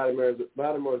Lattimore is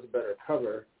a better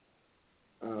cover,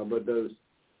 but the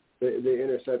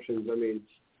interceptions, I mean,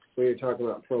 when you're talking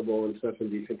about Pro Bowl and stuff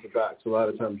and defensive backs, a lot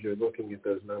of times you're looking at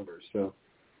those numbers. So,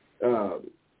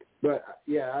 but,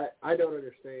 yeah, I don't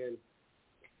understand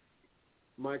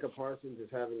Micah Parsons is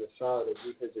having as solid a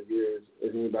defensive year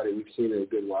as anybody we've seen in a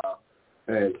good while.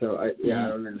 And so, I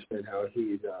don't understand how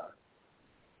he's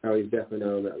definitely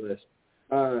not on that list.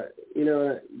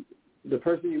 The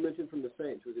person you mentioned from the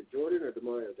Saints, was it Jordan or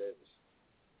Demario Davis?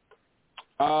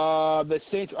 The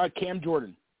Saints are Cam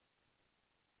Jordan.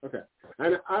 Okay.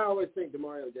 And I always think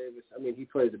Demario Davis, I mean, he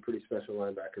plays a pretty special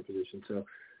linebacker position, so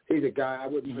he's a guy, I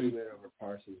wouldn't put him in over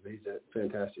Parsons, but he's a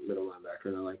fantastic middle linebacker,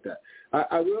 and I like that.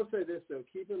 I will say this, though.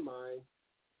 Keep in mind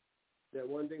that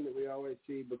one thing that we always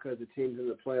see because the teams in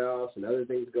the playoffs and other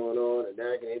things going on and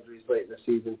nagging injuries late in the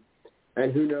season,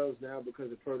 and who knows now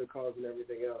because of protocols and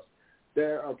everything else,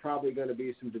 there are probably going to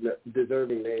be some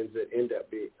deserving names that end up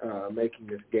making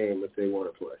this game if they want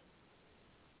to play.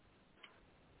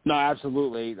 No,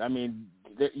 absolutely. I mean,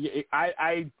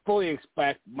 I fully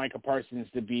expect Micah Parsons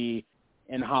to be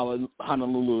in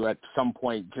Honolulu at some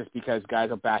point just because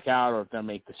guys will back out or if they'll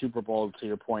make the Super Bowl, to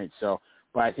your point. So,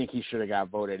 but I think he should have got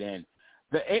voted in.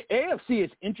 The AFC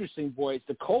is interesting, boys.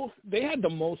 The Colts, they had the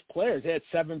most players. They had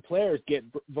 7 players get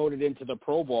voted into the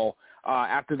Pro Bowl.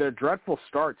 After their dreadful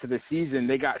start to the season,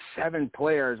 they got 7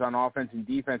 players on offense and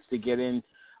defense to get in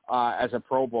as a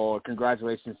Pro Bowl.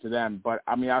 Congratulations to them. But,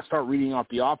 I mean, I'll start reading off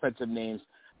the offensive names.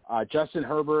 Justin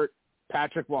Herbert,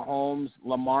 Patrick Mahomes,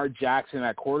 Lamar Jackson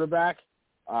at quarterback,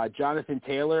 Jonathan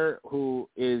Taylor, who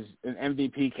is an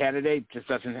MVP candidate, just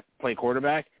doesn't play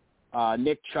quarterback,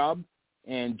 Nick Chubb,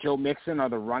 and Joe Mixon are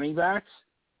the running backs.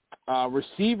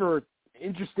 Receiver,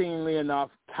 interestingly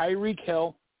enough, Tyreek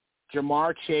Hill,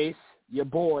 Jamar Chase, your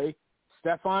boy,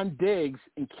 Stephon Diggs,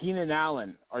 and Keenan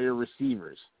Allen are your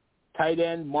receivers. Tight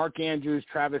end, Mark Andrews,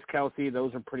 Travis Kelce,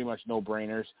 those are pretty much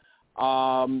no-brainers.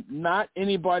 Not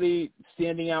anybody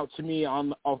standing out to me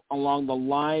along the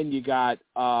line. You got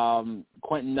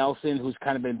Quentin Nelson, who's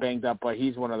kind of been banged up, but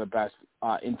he's one of the best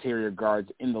interior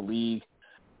guards in the league.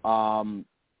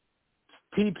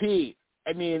 PP,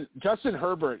 I mean, Justin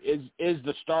Herbert is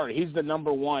the starter. He's the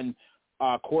number one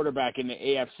quarterback in the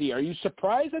AFC. Are you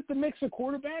surprised at the mix of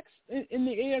quarterbacks in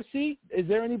the AFC? Is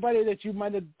there anybody that you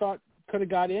might have thought could have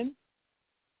got in?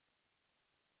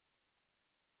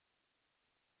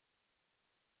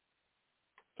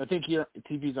 I think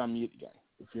TP's on mute, guy.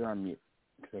 If you're on mute,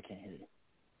 because I can't hear you.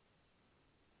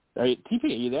 TP, are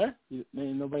you there?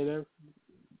 Nobody there?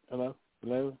 Hello?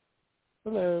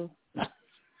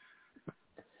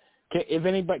 Can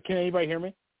anybody hear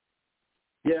me?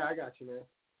 Yeah, I got you, man.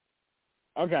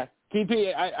 Okay,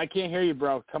 TP, I can't hear you,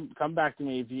 bro. Come back to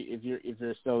me if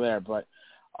you're still there. But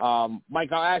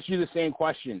Mike, I'll ask you the same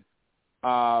question.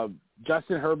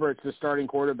 Justin Herbert's the starting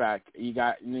quarterback.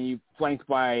 You flanked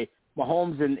by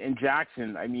Mahomes and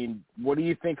Jackson. I mean, what do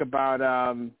you think about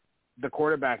the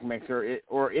quarterback mix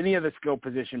or any of the skill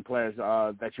position players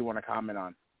that you want to comment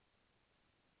on?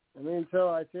 I mean, so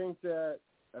I think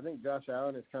Josh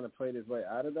Allen has kind of played his way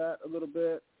out of that a little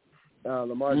bit.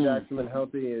 Lamar Jackson, when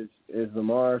healthy, is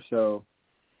Lamar. So,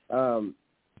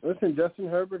 listen, Justin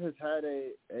Herbert has had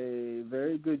a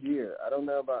very good year. I don't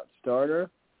know about starter,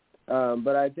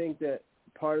 but I think that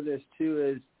part of this, too,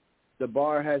 is the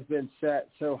bar has been set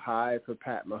so high for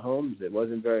Pat Mahomes. It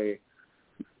wasn't very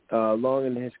long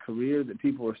in his career that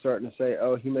people were starting to say,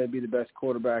 oh, he may be the best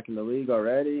quarterback in the league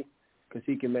already because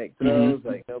he can make throws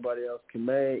like nobody else can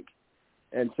make.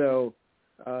 And so,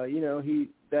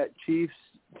 that Chiefs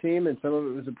team, and some of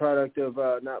it was a product of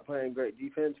not playing great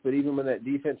defense, but even when that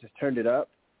defense has turned it up,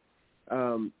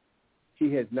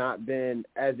 he has not been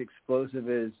as explosive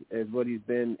as what he's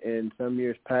been in some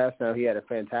years past. Now, he had a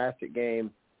fantastic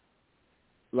game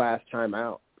last time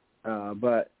out,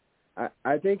 but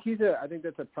I think I think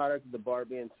that's a product of the bar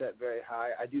being set very high.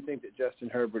 I do think that Justin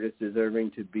Herbert is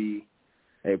deserving to be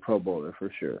a Pro Bowler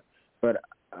for sure, but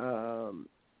I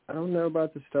don't know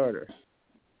about the starter.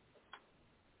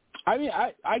 I mean,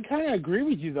 I kind of agree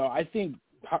with you, though. I think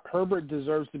Herbert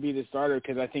deserves to be the starter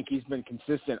because I think he's been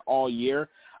consistent all year.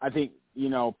 I think,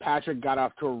 Patrick got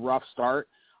off to a rough start.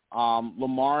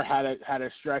 Lamar had a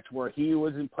stretch where he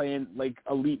wasn't playing, like,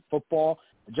 elite football.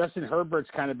 Justin Herbert's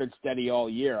kind of been steady all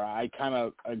year. I kind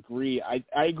of agree. I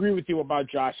agree with you about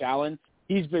Josh Allen.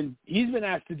 He's been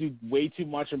asked to do way too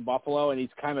much in Buffalo, and he's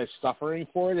kind of suffering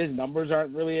for it. His numbers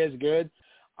aren't really as good.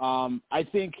 I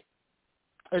think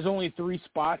there's only 3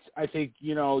 spots. I think,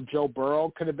 Joe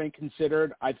Burrow could have been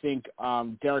considered. I think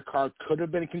Derek Carr could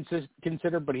have been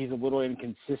considered, but he's a little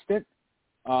inconsistent.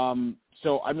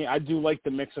 So, I mean, I do like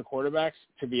the mix of quarterbacks,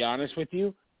 to be honest with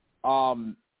you.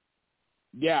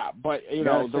 Yeah, but,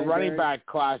 the running back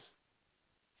class.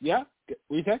 Yeah? What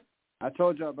do you say? I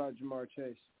told you about Jamar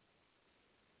Chase.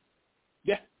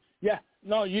 Yeah.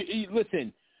 No, you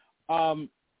listen,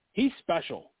 he's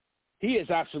special. He is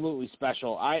absolutely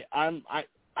special. I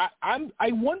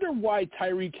wonder why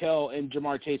Tyreek Hill and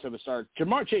Jamar Chase are the stars.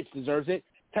 Jamar Chase deserves it.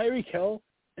 Tyreek Hill,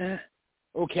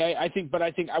 okay. I think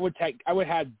I would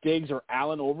have Diggs or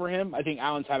Allen over him. I think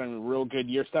Allen's having a real good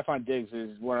year. Stephon Diggs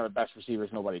is one of the best receivers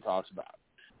nobody talks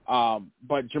about.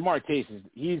 But Jamar Chase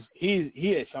he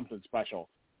is something special.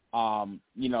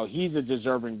 He's a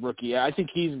deserving rookie. I think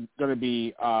he's going to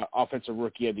be offensive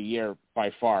rookie of the year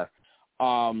by far.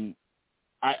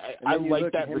 I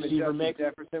like that receiver mix.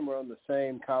 Jefferson were on the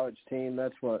same college team.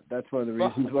 That's one of the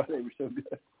reasons why they were so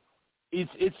good.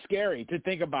 It's scary to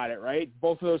think about it, right?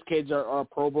 Both of those kids are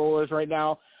Pro Bowlers right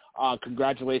now.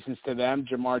 Congratulations to them.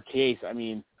 Jamar Chase, I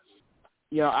mean,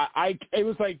 it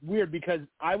was like weird because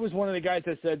I was one of the guys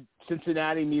that said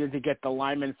Cincinnati needed to get the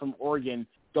lineman from Oregon.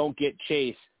 Don't get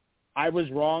Chase. I was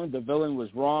wrong. The villain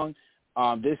was wrong.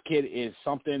 This kid is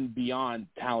something beyond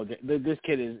talented. This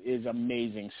kid is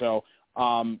amazing. So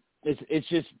it's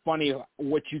just funny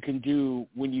what you can do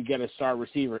when you get a star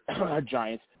receiver,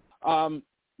 Giants.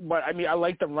 But I mean, I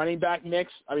like the running back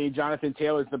mix. I mean, Jonathan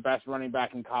Taylor is the best running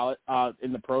back in college,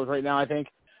 in the pros right now, I think,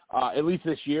 at least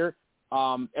this year.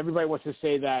 Everybody wants to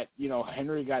say that,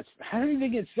 Henry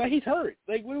didn't get sick. He's hurt.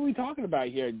 Like, what are we talking about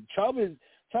here? Chubb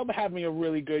having a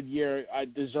really good year,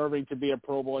 deserving to be a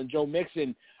Pro Bowl. And Joe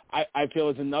Mixon, I feel,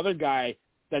 is another guy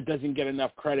that doesn't get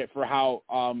enough credit for how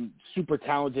super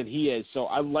talented he is. So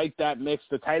I like that mix.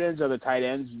 The tight ends are the tight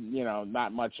ends.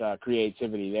 Not much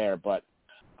creativity there, but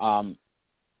I'm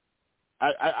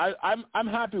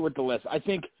happy with the list. I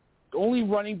think the only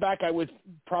running back I would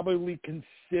probably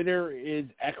consider is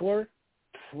Eckler,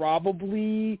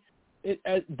 probably,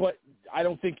 but I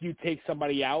don't think you take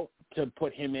somebody out to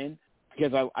put him in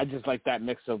because I just like that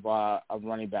mix of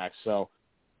running backs. So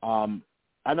I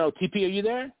don't know, TP, are you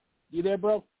there? You there,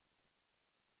 bro?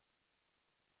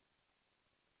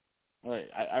 All right,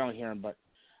 I don't hear him, but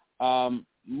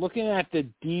looking at the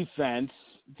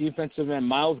defensive end,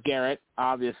 Myles Garrett,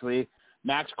 obviously,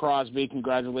 Max Crosby,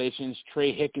 congratulations,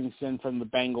 Trey Hickinson from the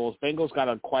Bengals. Bengals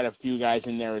got quite a few guys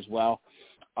in there as well.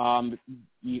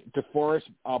 DeForest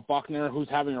Buckner, who's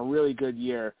having a really good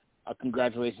year,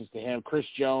 congratulations to him. Chris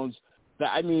Jones.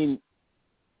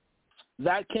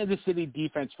 That Kansas City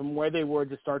defense, from where they were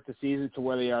to start the season to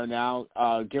where they are now,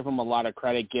 give them a lot of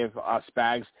credit. Give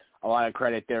Spags a lot of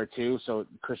credit there, too. So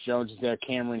Chris Jones is there.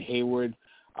 Cameron Hayward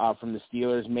from the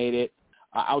Steelers made it.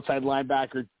 Outside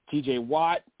linebacker, T.J.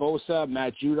 Watt, Bosa,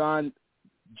 Matt Judon.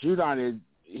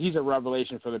 He's a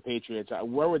revelation for the Patriots.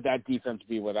 Where would that defense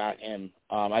be without him?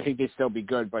 I think they'd still be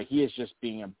good, but he is just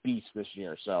being a beast this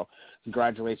year. So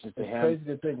congratulations to him. It's crazy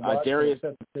to think about Darius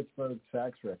set the Pittsburgh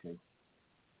sacks record.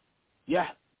 Yeah.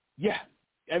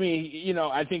 I mean,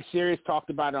 I think Sirius talked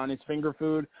about it on his finger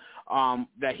food,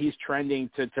 that he's trending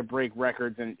to break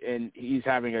records, and he's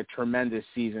having a tremendous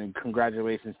season.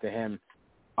 Congratulations to him.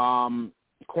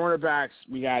 Cornerbacks,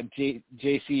 we got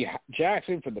J.C.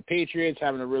 Jackson for the Patriots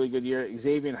having a really good year.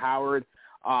 Xavier Howard,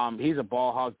 he's a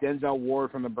ball hog. Denzel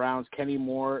Ward from the Browns. Kenny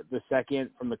Moore, the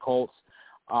second, from the Colts.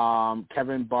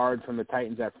 Kevin Bard from the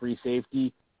Titans at free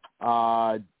safety.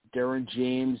 Derwin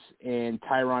James and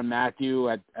Tyrone Matthew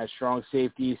at strong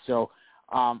safety. So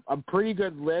a pretty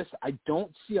good list. I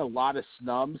don't see a lot of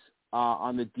snubs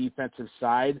on the defensive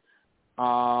side.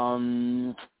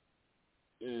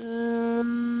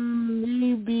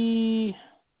 Maybe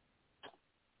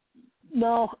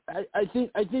no. I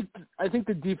think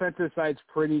the defensive side's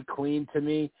pretty clean to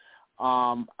me.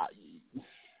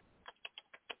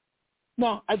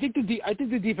 No, I think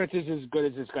the defense is as good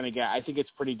as it's going to get. I think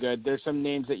it's pretty good. There's some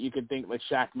names that you could think like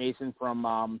Shaq Mason from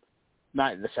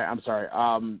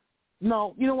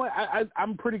No, you know what?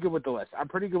 I'm pretty good with the list. I'm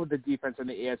pretty good with the defense on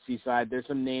the AFC side. There's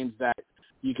some names that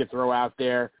you could throw out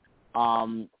there.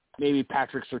 Maybe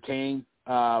Patrick Surtain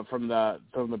from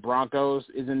the Broncos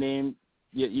is a name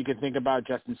you could think about.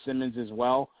 Justin Simmons as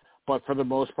well. But for the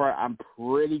most part, I'm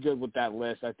pretty good with that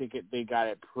list. I think they got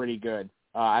it pretty good.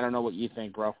 I don't know what you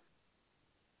think, bro.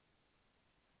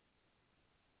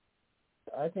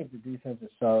 I think the defense is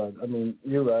solid. I mean,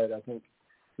 you're right. I think,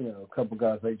 a couple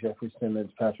guys like Jeffrey Simmons,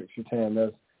 Patrick Surtain,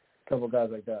 there's a couple guys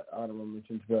like that, honorable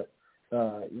mentions. But,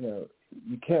 you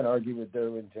can't argue with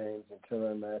Derwin James and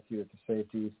Tyrone Matthew at the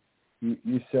safeties.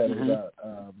 You said it about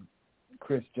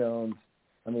Chris Jones.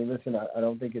 I mean, listen, I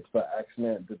don't think it's by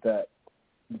accident that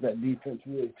defense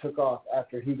really took off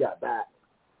after he got back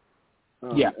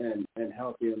and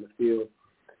healthy on the field.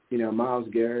 Myles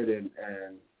Garrett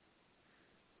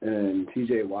and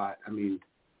T.J. Watt, I mean,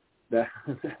 that's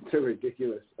a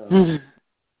ridiculous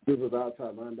group of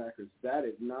outside linebackers. That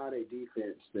is not a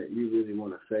defense that you really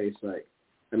want to face. Like,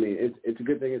 I mean, it's a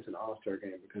good thing it's an all-star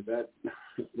game because that's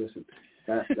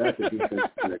a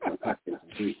defense that can pack and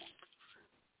beat.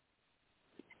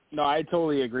 No, I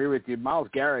totally agree with you. Myles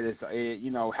Garrett is,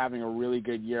 having a really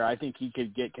good year. I think he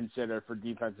could get considered for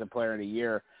Defensive Player of the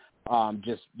Year.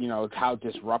 Just how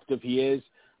disruptive he is.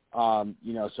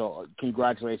 So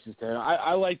congratulations to him.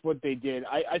 I like what they did.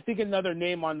 I think another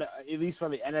name at least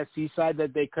on the NFC side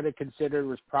that they could have considered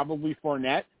was probably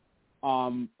Fournette.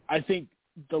 I think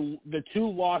the two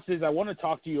losses, I want to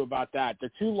talk to you about that.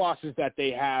 The two losses that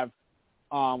they have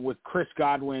with Chris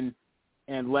Godwin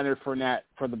and Leonard Fournette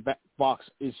for the Bucs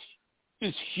is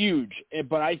huge.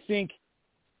 But I think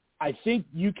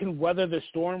you can weather the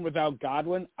storm without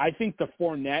Godwin. I think the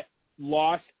Fournette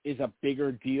loss is a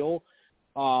bigger deal.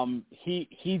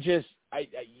 His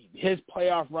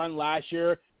playoff run last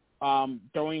year,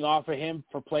 throwing off of him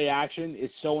for play action is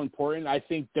so important. I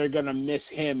think they're going to miss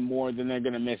him more than they're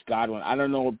going to miss Godwin. I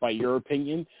don't know about your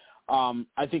opinion.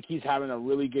 I think he's having a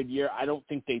really good year. I don't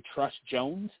think they trust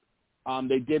Jones.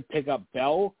 They did pick up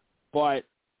Bell, but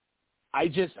I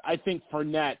think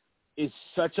Fournette is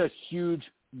such a huge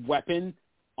weapon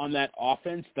on that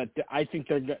offense that I think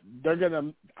they're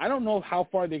gonna. I don't know how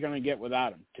far they're gonna get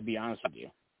without him, to be honest with you.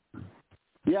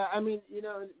 Yeah, I mean,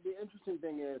 the interesting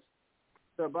thing is.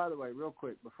 So, by the way, real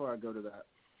quick before I go to that,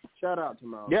 shout out to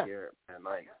Myles Garrett, man.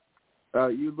 Like,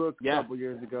 you look a couple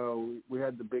years ago, we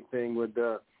had the big thing with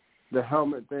the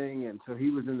helmet thing, and so he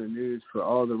was in the news for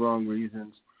all the wrong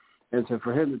reasons. And so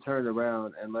for him to turn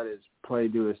around and let his play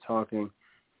do his talking,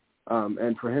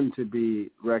 and for him to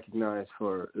be recognized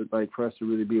for us to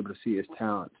really be able to see his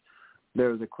talent, there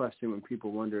was a question when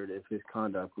people wondered if his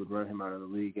conduct would run him out of the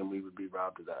league and we would be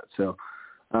robbed of that. So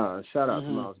shout out to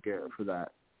Myles Garrett for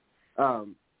that.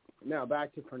 Now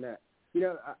back to Fournette.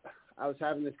 I was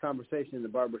having this conversation in the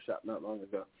barbershop not long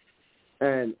ago.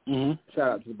 And shout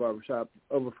out to the barbershop,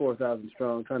 over 4,000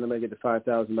 strong, trying to make it to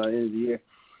 5,000 by the end of the year.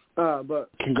 But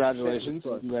congratulations.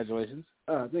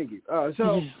 Thank you.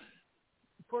 So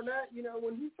Fournette,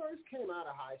 when he first came out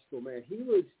of high school, man, he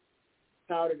was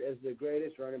touted as the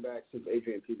greatest running back since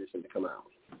Adrian Peterson to come out.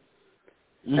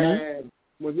 And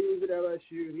when he was at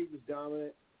LSU, he was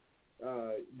dominant.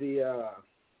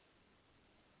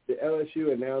 The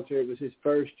LSU announcer, it was his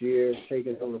first year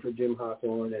taking over for Jim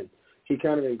Hawthorne, and he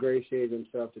kind of ingratiated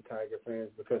himself to Tiger fans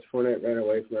because Fournette ran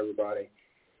away from everybody.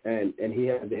 And he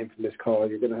had the infamous call,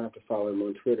 you're going to have to follow him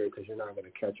on Twitter because you're not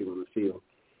going to catch him on the field.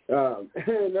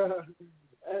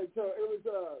 And so it was,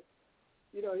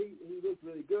 he looked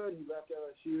really good. He left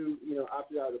LSU,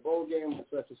 opted out of the bowl game, which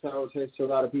left a sour taste to a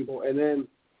lot of people. And then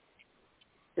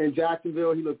in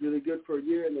Jacksonville, he looked really good for a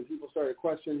year, and then people started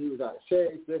questioning he was out of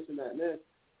shape, this and that and this.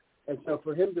 And so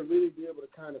for him to really be able to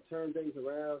kind of turn things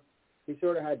around, he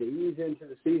sort of had to ease into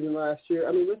the season last year.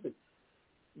 I mean, listen,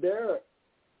 there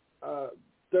are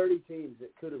 30 teams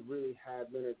that could have really had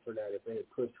Leonard Fournette if they had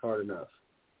pushed hard enough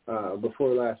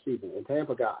before last season, and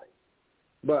Tampa got him.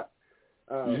 But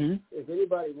if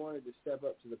anybody wanted to step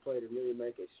up to the plate and really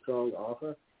make a strong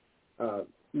offer,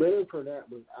 Leonard Fournette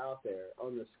was out there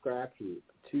on the scrap heap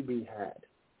to be had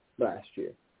last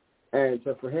year. And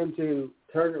so for him to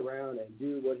turn around and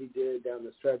do what he did down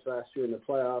the stretch last year in the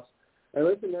playoffs, and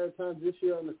listen, there are times this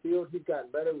year on the field he's gotten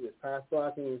better with his pass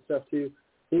blocking and stuff too.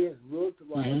 He has looked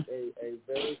like a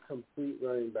very complete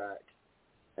running back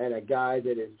and a guy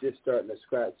that is just starting to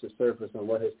scratch the surface on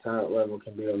what his talent level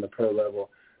can be on the pro level.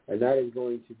 And that is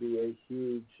going to be a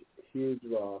huge, huge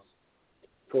loss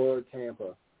for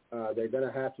Tampa. They're going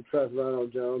to have to trust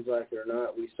Ronald Jones, like it or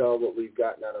not. We saw what we've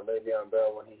gotten out of Le'Veon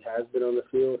Bell when he has been on the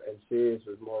field, and Sirius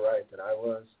was more right than I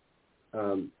was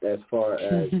as far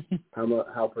as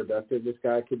how productive this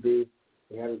guy could be.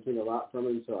 We haven't seen a lot from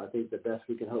him, so I think the best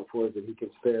we can hope for is that he can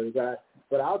spare the guy.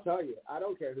 But I'll tell you, I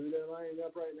don't care who they're lining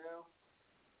up right now.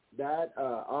 That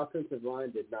offensive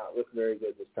line did not look very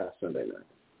good this past Sunday night.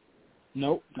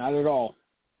 Nope, not at all.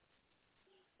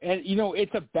 And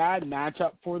it's a bad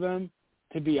matchup for them.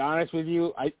 To be honest with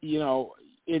you, I've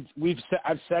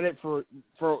said it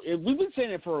we've been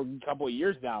saying it for a couple of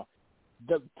years now.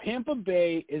 The Tampa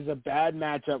Bay is a bad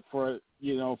matchup for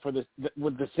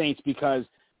with the Saints because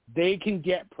they can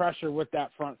get pressure with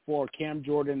that front four, Cam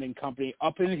Jordan and company,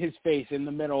 up in his face in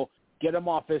the middle, get him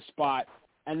off his spot,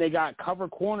 and they got cover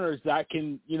corners that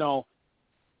can,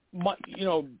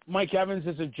 Mike Evans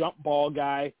is a jump ball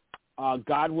guy.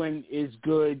 Godwin is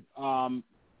good.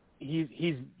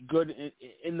 He's good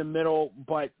in the middle,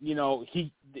 but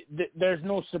there's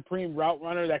no supreme route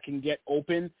runner that can get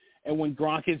open. And when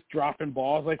Gronk is dropping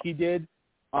balls like he did,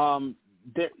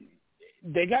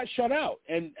 they got shut out.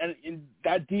 And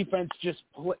that defense just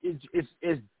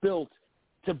is built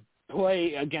to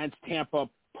play against Tampa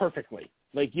perfectly.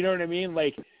 Like, you know what I mean?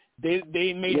 Like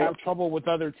they may have trouble with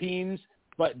other teams,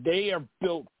 but they are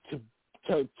built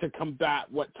to combat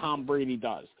what Tom Brady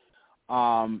does.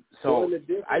 So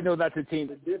I know that's a team.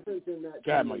 The difference in that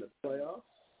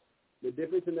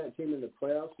team in the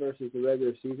playoffs, versus the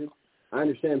regular season, I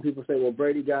understand people say, well,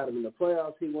 Brady got him in the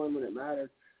playoffs. He won when it mattered.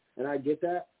 And I get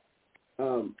that.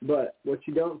 But what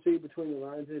you don't see between the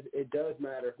lines is it does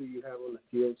matter who you have on the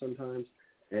field sometimes.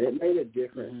 And it made a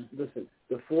difference. Listen,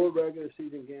 the 4 regular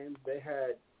season games, they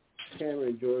had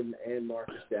Cameron Jordan and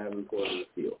Marcus Davenport on the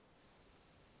field.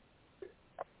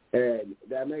 And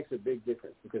that makes a big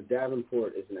difference because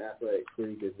Davenport is an athletic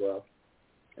freak as well,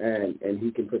 and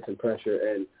he can put some pressure.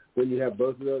 And when you have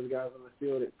both of those guys on the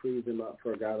field, it frees them up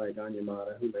for a guy like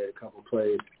Onyemata, who made a couple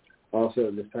plays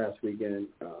also this past weekend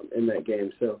in that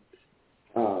game. So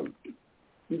when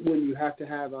you have to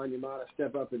have Onyemata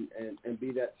step up and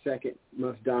be that second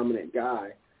most dominant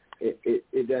guy, it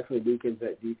definitely weakens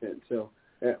that defense. So,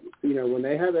 when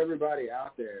they have everybody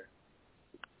out there,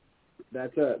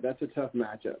 that's a tough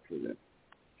matchup for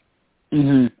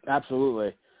them.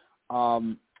 Absolutely.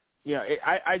 I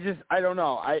don't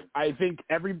know. I think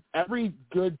every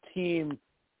good team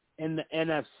in the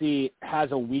NFC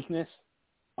has a weakness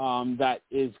that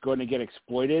is going to get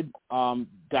exploited.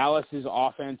 Dallas's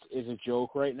offense is a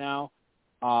joke right now.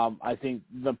 I think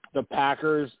the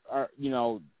Packers are,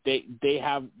 they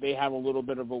have a little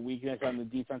bit of a weakness on the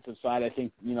defensive side. I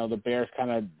think, the Bears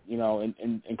kind of,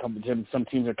 and some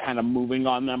teams are kind of moving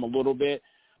on them a little bit.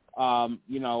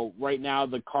 Right now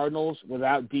the Cardinals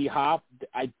without D-Hop,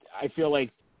 I feel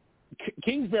like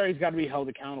Kingsbury's got to be held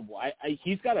accountable.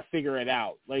 He's got to figure it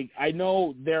out. Like, I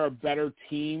know they're a better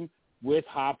team with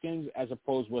Hopkins as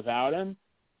opposed without him,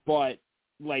 but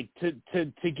like to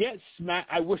get smacked,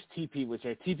 I wish TP was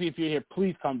here. TP, if you're here,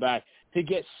 please come back. To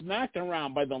get smacked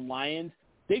around by the Lions,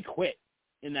 they quit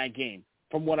in that game.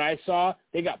 From what I saw,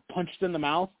 they got punched in the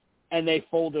mouth and they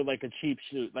folded like a cheap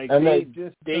suit. Like, and they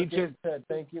just said,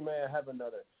 "Thank you, may I have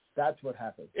another." That's what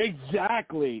happened.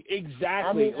 Exactly.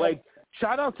 I mean,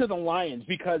 shout out to the Lions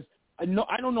because I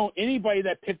don't know anybody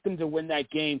that picked them to win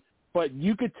that game, but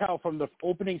you could tell from the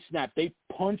opening snap they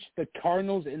punched the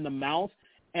Cardinals in the mouth.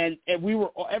 And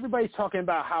everybody's talking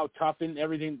about how tough and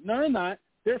everything. No, they're not.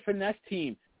 They're a finesse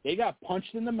team. They got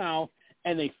punched in the mouth,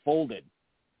 and they folded.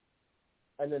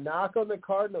 And the knock on the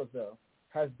Cardinals, though,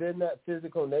 has been that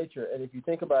physical nature. And if you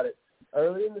think about it,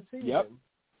 early in the season,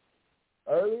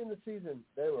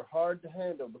 they were hard to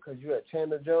handle because you had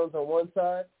Chandler Jones on one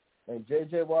side and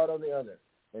J.J. Watt on the other.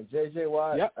 And J.J.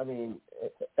 Watt, I mean,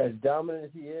 as dominant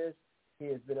as he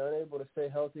has been unable to stay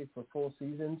healthy for full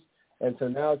seasons. And so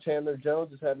now Chandler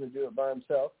Jones is having to do it by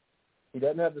himself. He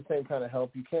doesn't have the same kind of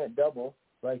help. You can't double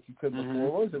like you could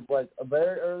before. What was it, like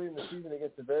very early in the season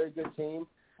against a very good team?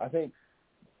 I think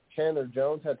Chandler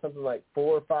Jones had something like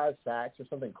 4 or 5 sacks or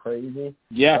something crazy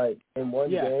like in one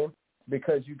game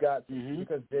because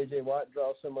because J.J. Watt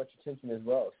draws so much attention as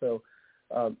well. So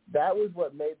that was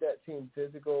what made that team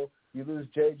physical. You lose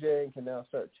J.J. and can now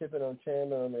start chipping on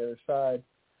Chandler on the other side.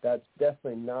 That's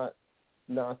definitely not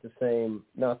not the same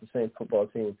football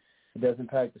team. It doesn't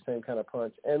pack the same kind of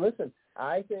punch. And listen,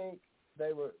 I think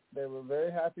they were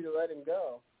very happy to let him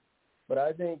go, but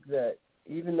I think that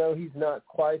even though he's not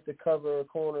quite the cover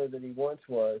corner that he once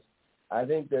was, I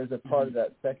think there's a part of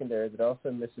that secondary that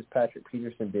also misses Patrick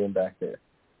Peterson being back there,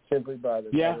 simply by the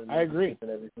I agree, and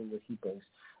everything that he brings.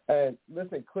 And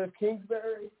listen, Cliff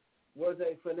Kingsbury was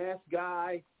a finesse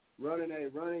guy running a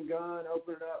running gun,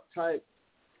 open it up type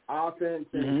offense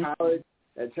in college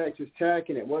at Texas Tech,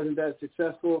 and it wasn't that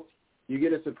successful. You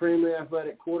get a supremely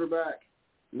athletic quarterback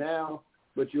now,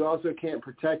 but you also can't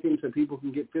protect him so people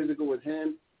can get physical with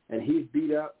him, and he's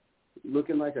beat up,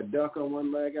 looking like a duck on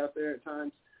one leg out there at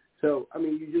times. So, I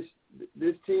mean,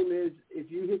 this team is,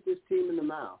 if you hit this team in the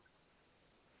mouth,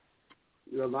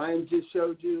 the Lions just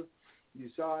showed you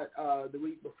saw it the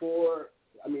week before.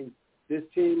 I mean, this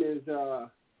team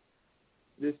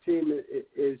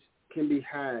can be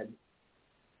had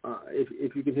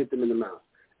if you can hit them in the mouth.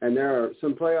 And there are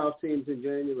some playoff teams in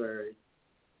January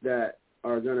that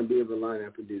are going to be able to line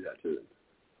up and do that to them.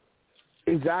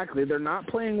 Exactly. They're not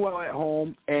playing well at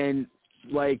home, and,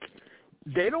 like,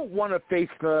 they don't want to face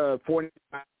the 49ers.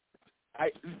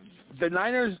 The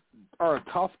Niners are a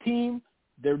tough team.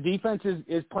 Their defense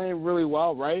is playing really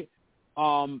well, right?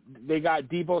 They got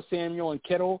Deebo Samuel and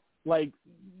Kittle. Like,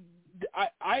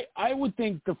 I would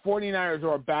think the 49ers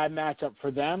are a bad matchup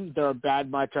for them. They're a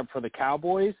bad matchup for the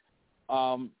Cowboys.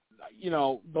 You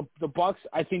know, the Bucs,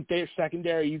 I think their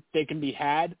secondary, they can be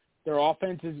had. Their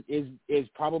offense is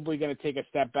probably going to take a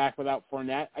step back without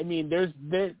Fournette. I mean,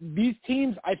 these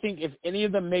teams, I think if any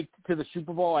of them make to the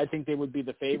Super Bowl, I think they would be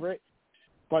the favorite.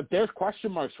 But there's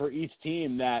question marks for each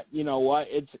team that, you know what,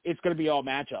 it's going to be all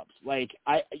matchups. Like,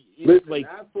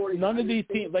 none of these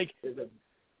teams, like,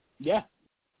 yeah.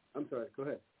 I'm sorry, go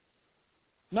ahead.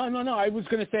 No. I was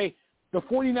going to say the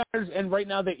 49ers and right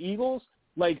now the Eagles,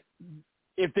 like,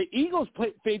 if the Eagles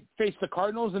face the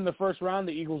Cardinals in the first round,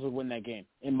 the Eagles would win that game,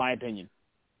 in my opinion.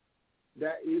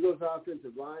 That Eagles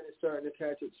offensive line is starting to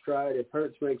catch its stride. If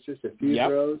Hurts makes just a few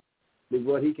throws with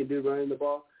what he can do running the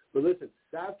ball. But listen,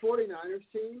 that 49ers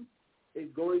team is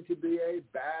going to be a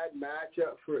bad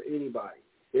matchup for anybody.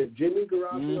 If Jimmy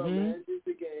Garoppolo manages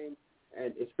the game,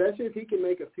 and especially if he can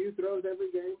make a few throws every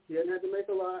game, he doesn't have to make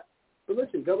a lot. But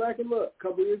listen, go back and look. A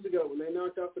couple years ago when they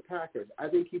knocked off the Packers, I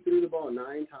think he threw the ball 9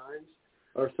 times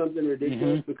or something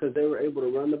ridiculous because they were able to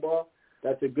run the ball.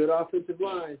 That's a good offensive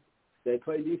line. They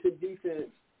play decent defense,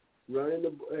 running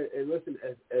the and listen,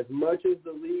 as much as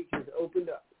the league has opened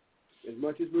up, as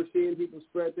much as we're seeing people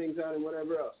spread things out and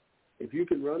whatever else, if you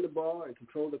can run the ball and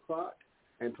control the clock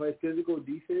and play physical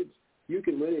defense, you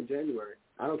can win in January.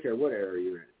 I don't care what era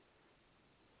you're in.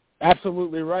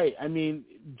 Absolutely right. I mean,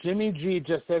 Jimmy G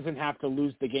just doesn't have to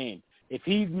lose the game. If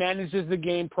he manages the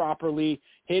game properly,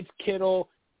 hits Kittle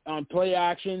on play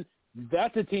action,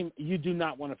 that's a team you do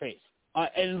not want to face.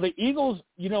 And the Eagles,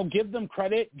 you know, give them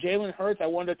credit. Jalen Hurts, I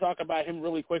wanted to talk about him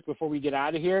really quick before we get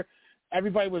out of here.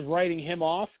 Everybody was writing him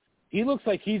off. He looks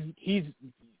like he's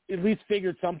at least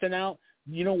figured something out.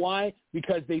 You know why?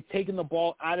 Because they've taken the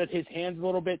ball out of his hands a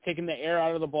little bit, taken the air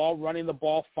out of the ball, running the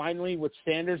ball finally with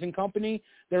Sanders and company.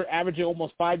 They're averaging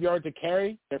almost 5 yards a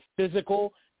carry. They're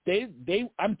physical.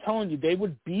 I'm telling you, they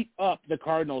would beat up the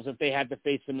Cardinals if they had to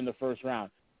face them in the first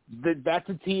round. That's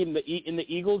a team in the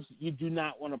Eagles you do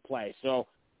not want to play. So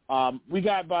we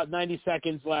got about 90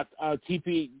 seconds left.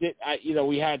 TP,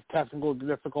 we had technical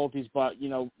difficulties, but,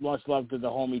 much love to the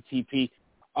homie TP.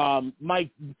 Mike,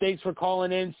 thanks for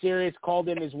calling in. Sirius called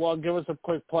in as well. Give us a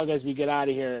quick plug as we get out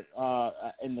of here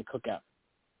in the Cookout.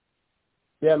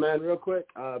 Yeah, man, real quick.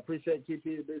 Appreciate TP,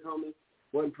 the big homie.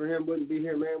 Wasn't for him, wouldn't be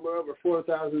here, man. We're over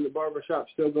 4,000 in the barbershop,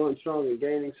 still going strong and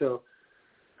gaining. So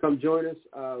come join us.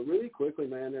 Really quickly,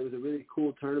 man, there was a really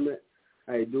cool tournament,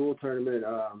 a dual tournament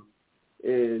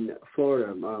in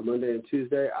Florida, Monday and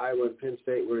Tuesday. Iowa and Penn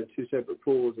State were in 2 separate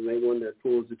pools, and they won their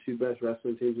pools, the 2 best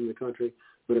wrestling teams in the country,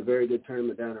 with a very good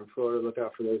tournament down in Florida. Look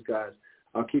out for those guys.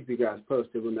 I'll keep you guys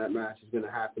posted when that match is going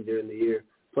to happen during the year.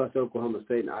 Plus, Oklahoma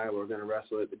State and Iowa are going to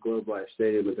wrestle at the Globe Life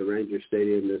Stadium at the Ranger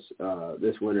Stadium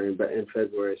this winter in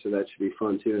February, so that should be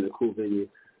fun, too, and a cool venue.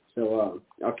 So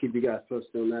I'll keep you guys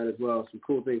posted on that as well. Some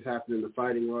cool things happening in the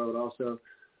fighting world also.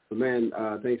 But, man,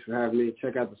 thanks for having me.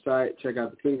 Check out the site. Check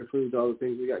out the Finger Foods, all the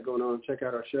things we got going on. Check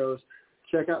out our shows.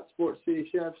 Check out Sports City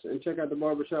Chefs, and check out the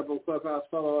Barbershop on Clubhouse.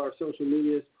 Follow our social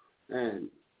medias. And,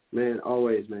 man,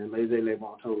 always, man, laissez-les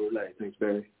bon temps rouler. Thanks,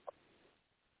 Barry.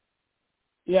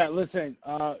 Yeah, listen,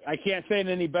 I can't say it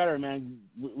any better, man.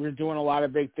 We're doing a lot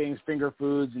of big things, Finger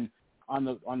Foods, and on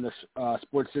the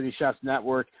Sports City Chefs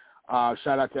Network.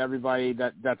 Shout out to everybody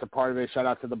that's a part of it. Shout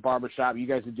out to the barbershop. You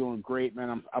guys are doing great,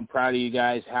 man. I'm proud of you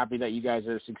guys. Happy that you guys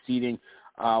are succeeding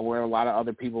where a lot of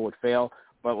other people would fail.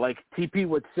 But like TP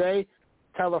would say,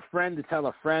 tell a friend to tell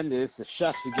a friend. It's the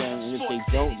chefs again, and if they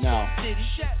don't know,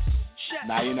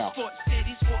 now you know. Sports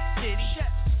City, Sports City,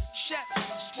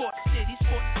 Sports City,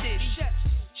 Sports City,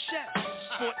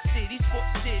 Sports City,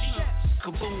 Sports City.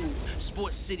 Kaboom!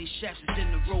 Sports City chefs is in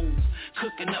the room,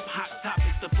 cooking up hot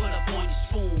topics to put up on your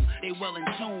spoon. They well in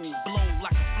tune, bloom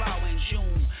like a flower in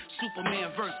June.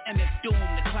 Superman vs. MF Doom,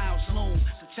 the clouds loom.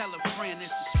 So tell a friend it's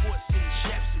the Sports City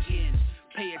chefs again.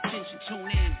 Pay attention, tune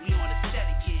in, we on the set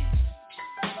again.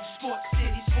 Sports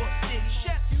City, Sports City,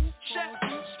 chef,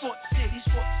 Sports City,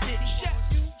 Sports City,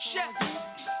 chef.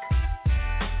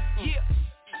 Yeah.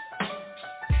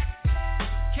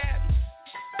 Cap,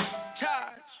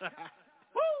 Taj.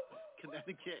 Woo!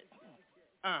 Connecticut.